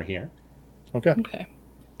counter here." Okay. Okay.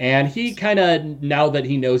 And he kind of, now that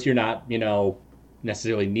he knows you're not,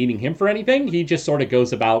 necessarily needing him for anything, he just sort of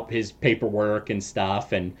goes about his paperwork and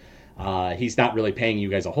stuff, and he's not really paying you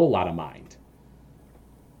guys a whole lot of mind.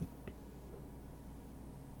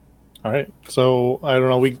 All right. So I don't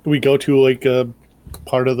know. We go to like a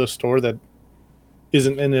part of the store that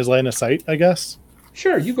isn't in his line of sight, I guess.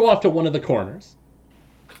 Sure, you go off to one of the corners.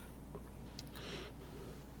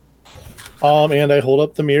 And I hold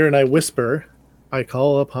up the mirror and I whisper, "I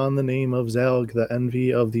call upon the name of Zalg, the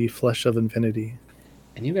envy of the flesh of infinity."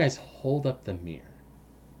 And you guys hold up the mirror.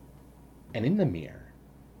 And in the mirror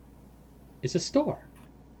is a store.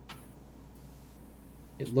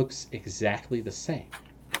 It looks exactly the same.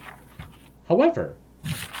 However,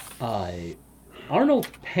 Arnold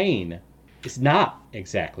Payne is not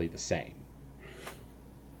exactly the same.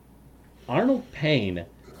 Arnold Payne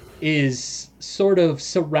is sort of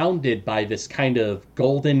surrounded by this kind of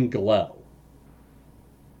golden glow.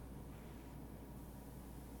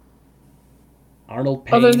 Arnold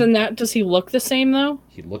Payne. Other than that, does he look the same though?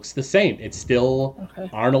 He looks the same. It's still Okay.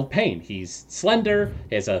 Arnold Payne. He's slender.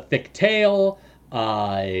 He has a thick tail.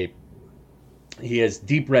 He has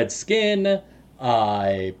deep red skin.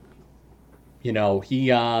 He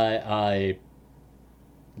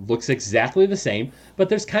looks exactly the same, but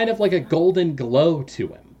there's kind of like a golden glow to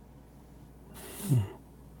him.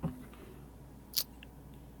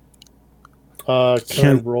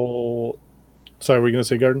 Can I roll? Sorry, were you gonna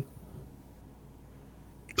say Garden?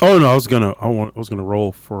 Oh no, I was gonna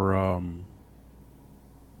roll for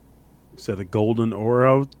said a golden, or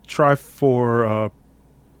I'll try for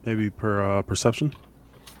maybe perception.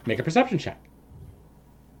 Make a perception check.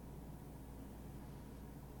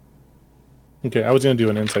 Okay, I was gonna do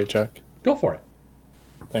an insight check. Go for it.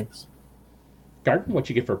 Thanks. Garden, what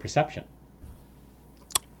you get for perception?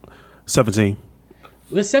 17.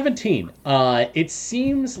 The 17. It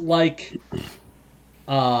seems like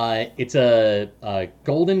it's a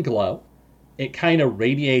golden glow. It kind of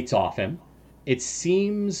radiates off him. It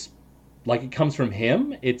seems like it comes from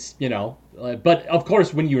him. It's, but of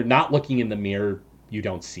course, when you're not looking in the mirror, you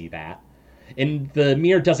don't see that. And the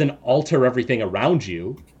mirror doesn't alter everything around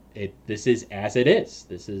you. This is as it is.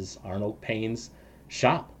 This is Arnold Payne's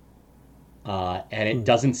shop. And it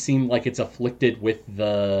doesn't seem like it's afflicted with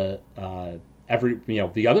the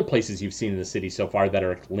the other places you've seen in the city so far that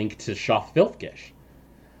are linked to Shoff Filthgish.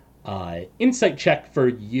 Insight check for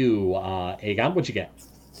you, Aegon. What'd you get?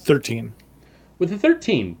 13. With a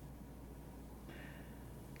 13,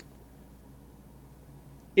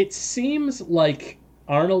 it seems like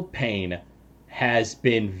Arnold Payne has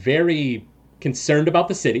been very concerned about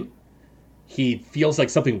the city. He feels like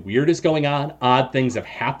something weird is going on. Odd things have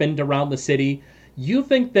happened around the city. You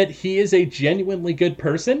think that he is a genuinely good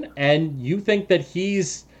person, and you think that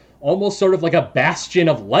he's almost sort of like a bastion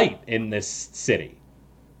of light in this city.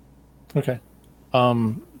 Okay.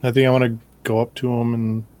 I think I want to go up to him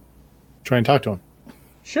and try and talk to him.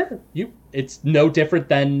 Sure. It's no different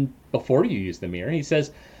than before you used the mirror. He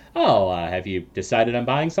says, "Oh, have you decided on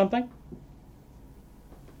buying something?"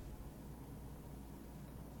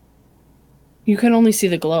 You can only see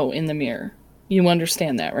the glow in the mirror. You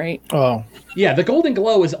understand that, right? Oh, Yeah, the golden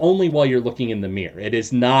glow is only while you're looking in the mirror. It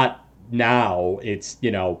is not now. It's,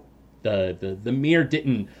 the mirror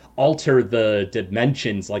didn't alter the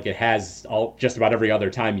dimensions like it has just about every other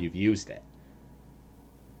time you've used it.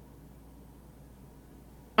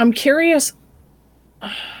 I'm curious.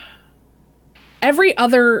 Every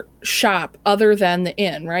other shop other than the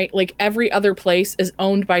inn, right? Like every other place is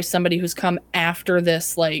owned by somebody who's come after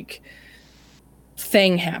this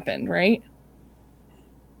thing happened, right?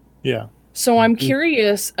 yeah. So I'm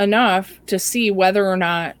curious enough to see whether or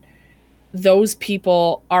not those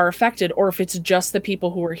people are affected, or if it's just the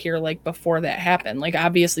people who were here before that happened. Like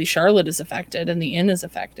obviously Charlotte is affected and the inn is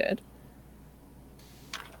affected.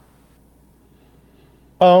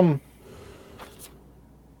 I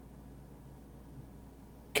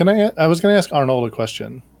was going to ask Arnold a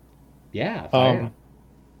question. Yeah. Fire.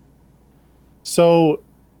 So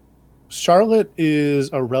Charlotte is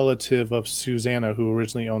a relative of Susanna who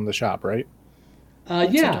originally owned the shop, right?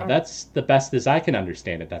 Yeah, that's the best as I can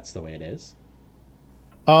understand it. That's the way it is.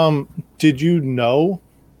 Did you know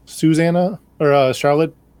Susanna or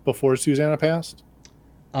Charlotte before Susanna passed?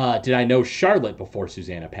 Did I know Charlotte before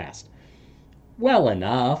Susanna passed? Well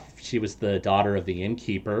enough. She was the daughter of the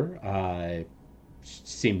innkeeper. She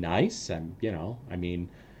seemed nice, and I mean,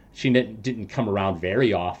 she didn't come around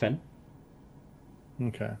very often.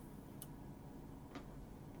 Okay.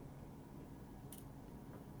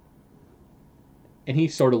 And he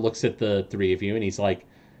sort of looks at the three of you, and he's like,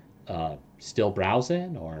 "Still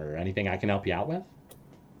browsing, or anything I can help you out with?"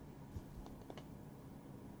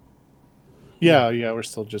 Yeah, we're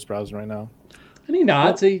still just browsing right now. And he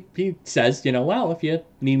nods. He says, "Well, if you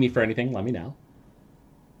need me for anything, let me know."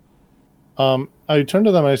 I turn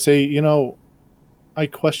to them and I say, I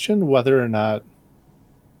question whether or not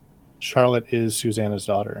Charlotte is Susanna's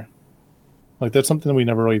daughter. Like, that's something that we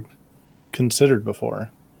never really considered before.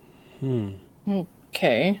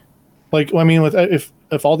 Okay. Like, I mean,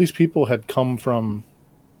 if all these people had come from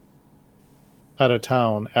out of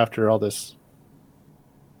town after all this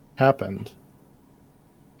happened.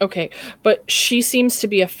 Okay, but she seems to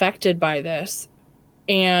be affected by this,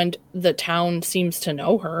 and the town seems to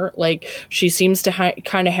know her. Like, she seems to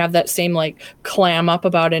kind of have that same, like, clam up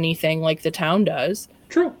about anything like the town does.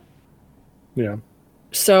 True. Yeah.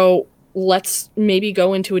 So let's maybe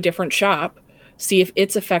go into a different shop, see if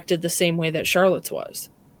it's affected the same way that Charlotte's was.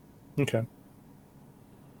 Okay.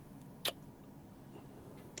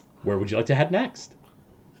 Where would you like to head next?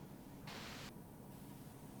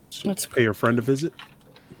 Let's. Pay your friend a visit.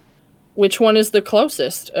 Which one is the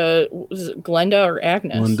closest? Was it Glenda or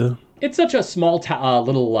Agnes? Linda. It's such a small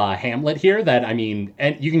little hamlet here that, I mean,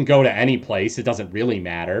 and you can go to any place. It doesn't really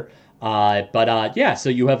matter. Yeah, so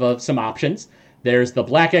you have some options. There's the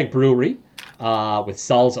Black Egg Brewery with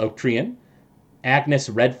Saul's Oak Treein, Agnes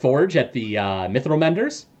Red Forge at the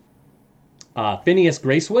Mithril-Menders, Phineas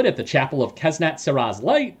Gracewood at the Chapel of Kesnat Saraz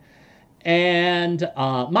Light, and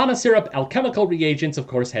Mana Syrup Alchemical Reagents, of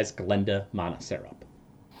course, has Glenda Mana Syrup.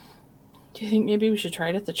 Do you think maybe we should try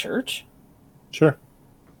it at the church? Sure.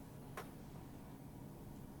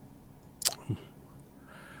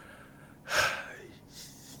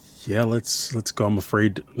 Yeah, let's go. I'm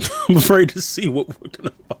afraid to see what we're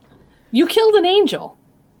gonna find. You killed an angel.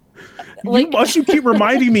 You keep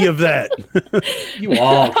reminding me of that. You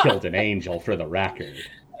all killed an angel, for the record.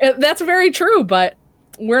 That's very true, but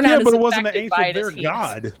we're not. Yeah, as but it wasn't an affected by angel. it as They're he is.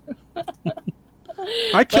 God.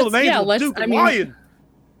 I killed an angel. Duke Lion.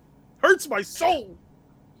 Hurts my soul.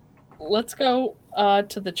 Let's go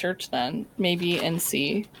to the church then, maybe, and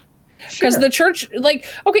see. Because Sure. the church,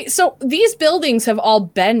 okay, so these buildings have all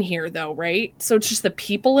been here, though, right? So it's just the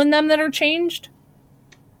people in them that are changed?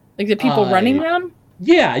 Like the people running them?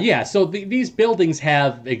 Yeah. So these buildings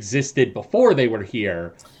have existed before they were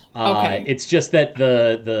here. Okay. It's just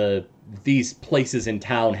that these places in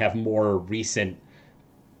town have more recent,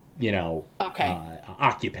 Okay.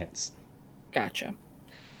 occupants. Gotcha.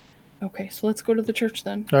 Okay, so let's go to the church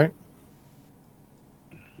then. All right.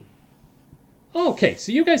 Okay,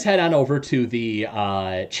 so you guys head on over to the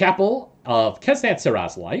Chapel of Kesnat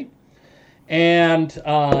Saraz Light. And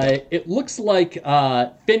it looks like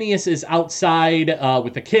Phineas is outside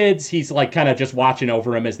with the kids. He's like kind of just watching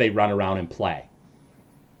over them as they run around and play.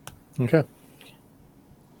 Okay.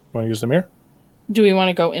 Want to use the mirror? Do we want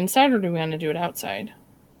to go inside or do we want to do it outside?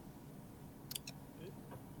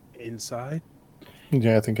 Inside.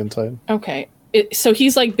 Yeah, I think inside. Okay. So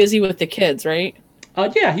he's like busy with the kids, right?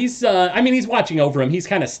 Yeah, he's he's watching over him. He's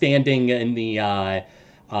kind of standing in the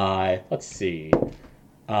let's see.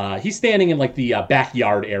 He's standing in like the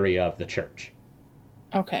backyard area of the church.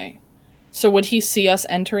 Okay. So would he see us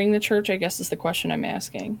entering the church? I guess is the question I'm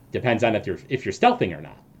asking. Depends on if you're stealthing or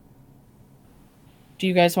not. Do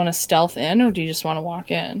you guys want to stealth in or do you just want to walk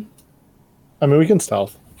in? I mean, we can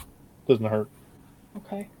stealth. Doesn't hurt.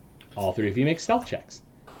 Okay. All three of you make stealth checks.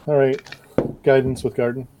 All right. Guidance with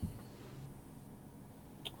Garden.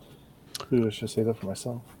 Ooh, I should say that for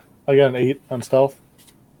myself. I got an 8 on stealth.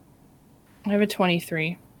 I have a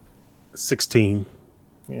 23. 16.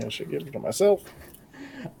 Yeah, I should give it to myself.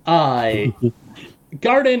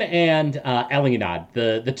 Garden and Elianad,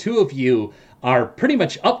 the two of you are pretty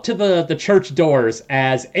much up to the church doors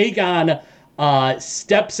as Aegon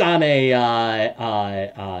steps on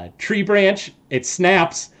a tree branch. It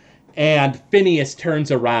snaps, and Phineas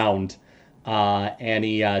turns around and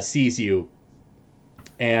he sees you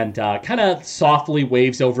and kind of softly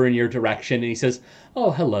waves over in your direction, and he says,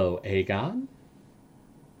 "Oh, hello, Aegon."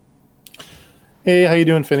 Hey, how you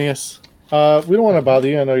doing, Phineas? We don't want to bother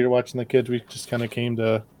you. I know you're watching the kids. We just kind of came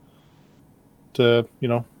to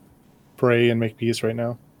pray and make peace right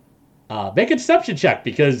now. Make a deception check,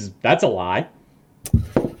 because that's a lie.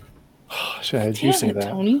 Should I had you Damn say it, that?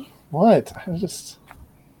 Tony. What?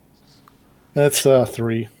 That's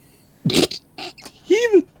 3.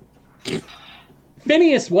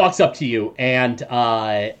 Phineas walks up to you and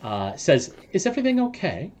says, "Is everything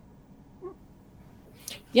okay?"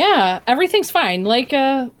 Yeah, everything's fine. Like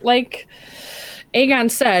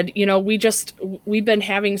Aegon said, we've been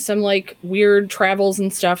having some like weird travels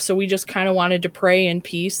and stuff, so we just kind of wanted to pray in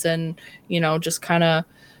peace and, just kind of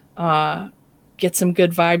get some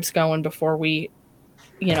good vibes going before we,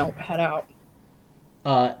 head out.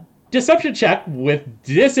 Deception check with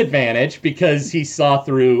disadvantage, because he saw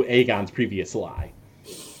through Aegon's previous lie.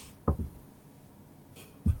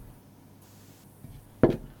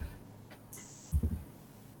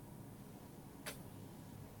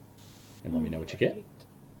 And let me know what you get.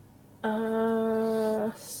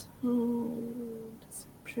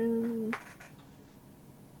 Deception.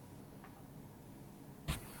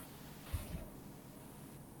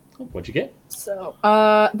 What'd you get? So,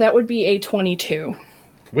 that would be a 22.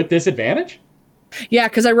 With disadvantage? Yeah,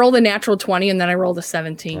 because I rolled a natural 20 and then I rolled a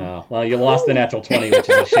 17. Oh, well, you lost the natural 20, which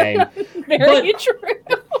is a shame. Very true.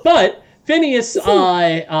 But Phineas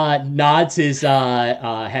nods his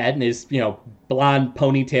head, and his blonde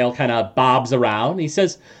ponytail kind of bobs around. He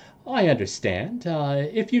says, "I understand.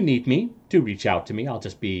 If you need me, do reach out to me. I'll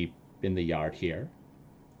just be in the yard here."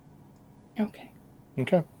 Okay.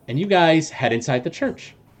 Okay. And you guys head inside the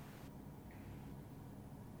church.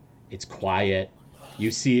 It's quiet. You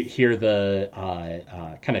hear the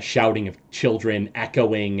kind of shouting of children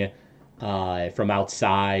echoing from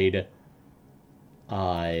outside.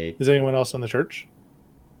 Is anyone else in the church?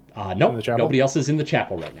 Nope, In the chapel? nobody else is in the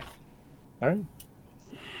chapel right now. All right.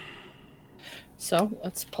 So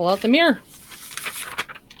let's pull out the mirror.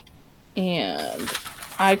 And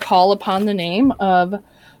I call upon the name of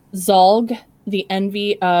Zalg, the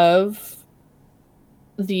envy of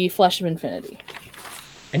the Flesh of Infinity.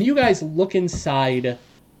 And you guys look inside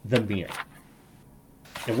the mirror.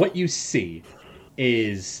 And what you see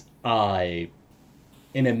is an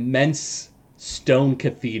immense stone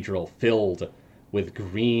cathedral filled with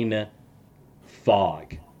green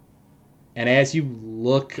fog. And as you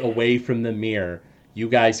look away from the mirror, you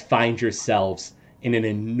guys find yourselves in an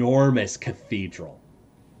enormous cathedral.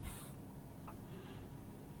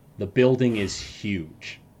 The building is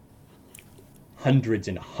huge. Hundreds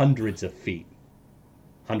and hundreds of feet.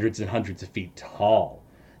 Hundreds and hundreds of feet tall.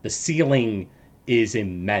 The ceiling is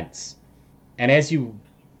immense. And as you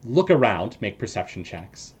look around, make perception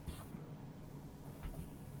checks.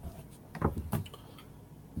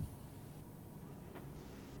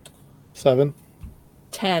 7.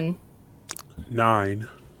 10. 9.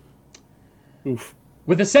 Oof.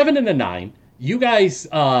 With a 7 and a 9, you guys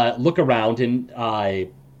look around and,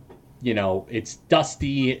 it's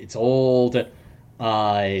dusty, it's old. There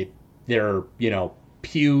are,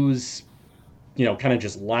 pews, kind of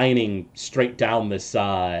just lining straight down this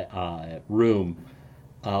room.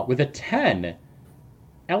 With a 10,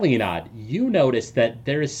 Elianod, you notice that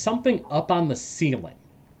there is something up on the ceiling.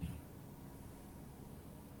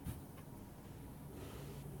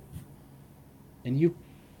 And you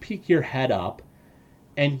peek your head up,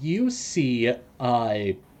 and you see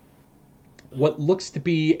what looks to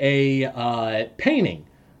be a painting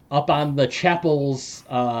up on the chapel's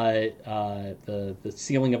the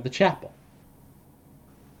ceiling of the chapel.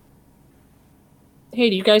 Hey,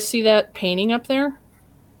 do you guys see that painting up there?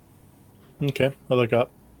 Okay, I'll look up.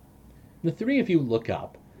 The three of you look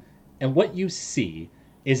up, and what you see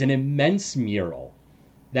is an immense mural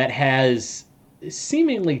that has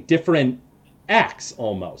seemingly different acts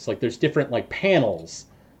almost. Like there's different panels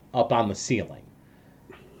up on the ceiling.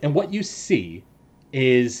 And what you see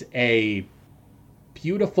is a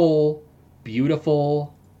beautiful,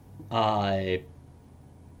 beautiful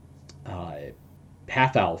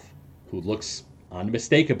half-elf who looks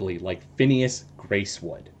unmistakably like Phineas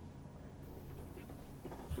Gracewood.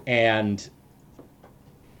 And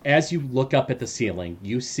as you look up at the ceiling,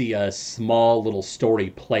 you see a small little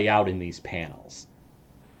story play out in these panels.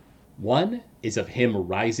 One is of him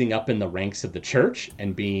rising up in the ranks of the church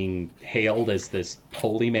and being hailed as this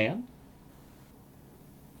holy man.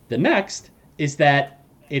 The next is that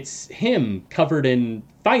it's him covered in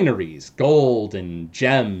fineries, gold and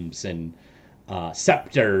gems and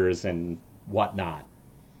scepters and whatnot.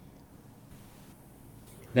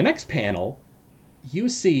 The next panel, you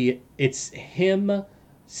see it's him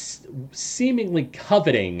seemingly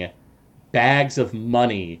coveting bags of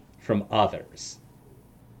money from others.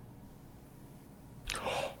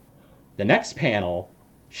 The next panel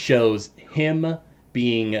shows him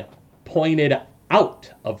being pointed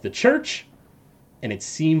out of the church, and it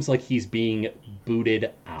seems like he's being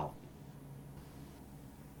booted out.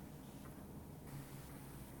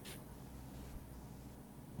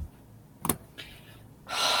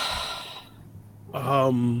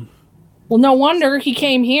 Well, no wonder he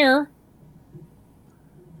came here.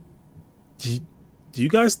 Do you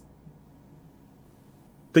guys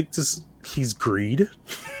think he's greed?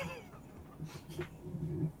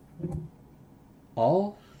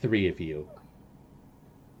 All three of you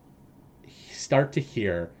start to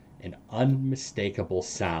hear an unmistakable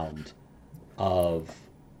sound of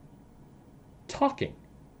talking.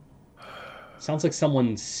 Sounds like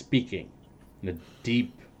someone speaking in a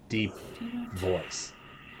deep, deep voice.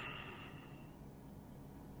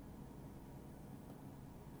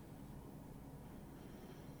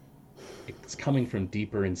 It's coming from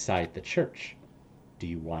deeper inside the church. Do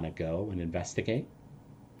you want to go and investigate?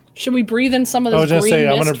 Should we breathe in some of I this was gonna green say I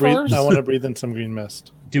mist want to breathe. first? I want to breathe in some green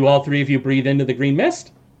mist. Do all three of you breathe into the green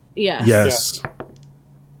mist? Yes. Yes.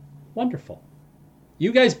 Wonderful.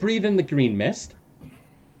 You guys breathe in the green mist.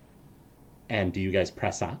 And do you guys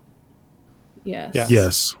press on? Yes. Yeah.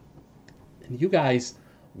 Yes. And you guys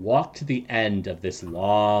walk to the end of this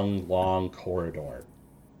long, long corridor.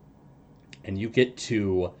 And you get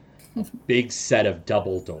to a big set of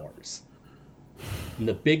double doors. And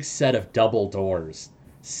the big set of double doors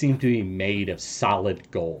seem to be made of solid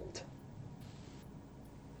gold.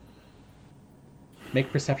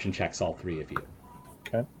 Make perception checks, all three of you.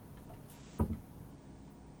 Okay.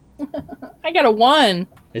 I got a 1.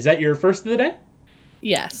 Is that your first of the day?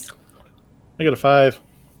 Yes. I got a 5.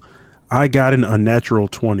 I got an unnatural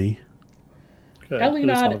 20. Okay. At least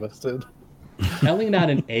Elinod- one of us did.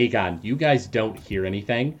 Elinod and Aegon, you guys don't hear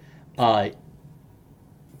anything.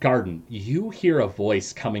 Garden, you hear a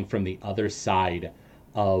voice coming from the other side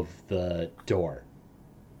of the door.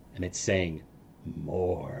 And it's saying,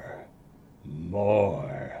 more,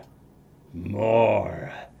 more,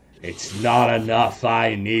 more. It's not enough.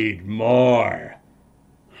 I need more.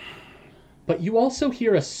 But you also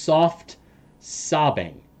hear a soft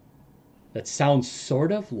sobbing that sounds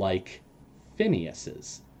sort of like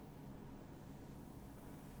Phineas's.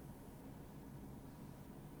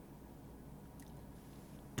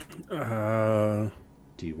 Do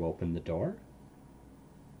you open the door?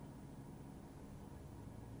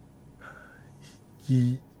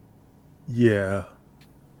 Yeah.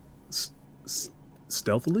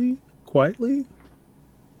 Stealthily? Quietly?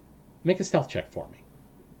 Make a stealth check for me.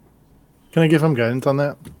 Can I give him guidance on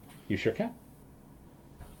that? You sure can.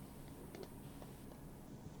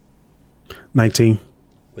 19.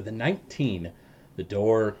 With a 19, the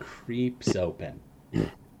door creeps open,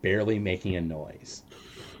 barely making a noise.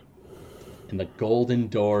 And the golden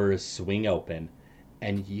doors swing open,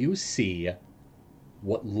 and you see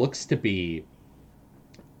what looks to be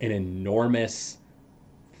an enormous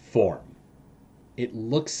form. It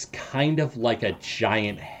looks kind of like a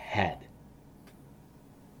giant head.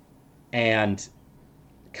 And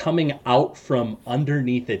coming out from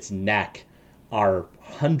underneath its neck are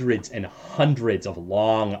hundreds and hundreds of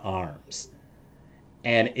long arms.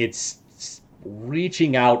 And it's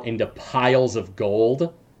reaching out into piles of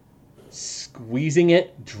gold, squeezing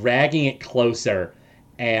it, dragging it closer,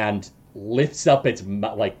 and lifts up its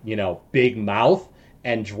big mouth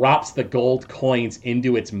and drops the gold coins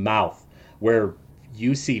into its mouth, where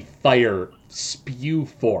you see fire spew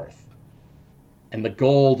forth, and the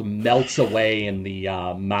gold melts away in the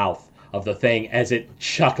mouth of the thing as it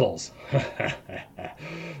chuckles.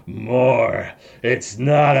 More. It's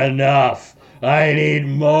not enough. I need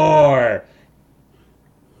more.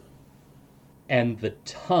 And the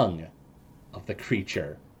tongue of the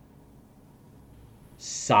creature,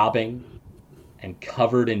 sobbing and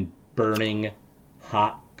covered in burning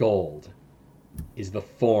hot gold, is the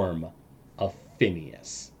form of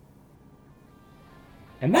Phineas.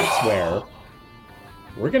 And that's where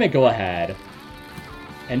we're going to go ahead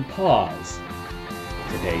and pause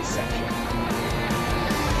today's session.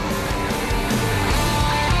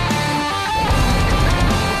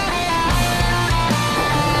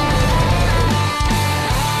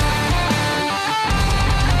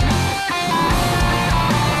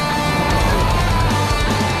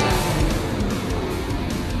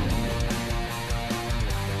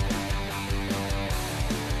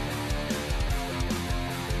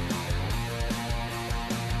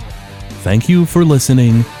 Thank you for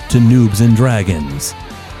listening to Noobs and Dragons.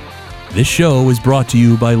 This show is brought to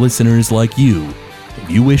you by listeners like you. If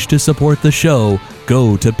you wish to support the show,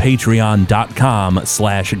 go to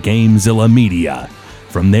patreon.com/Gamezilla Media.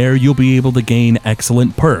 From there, you'll be able to gain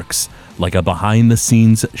excellent perks, like a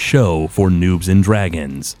behind-the-scenes show for Noobs and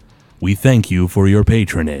Dragons. We thank you for your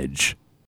patronage.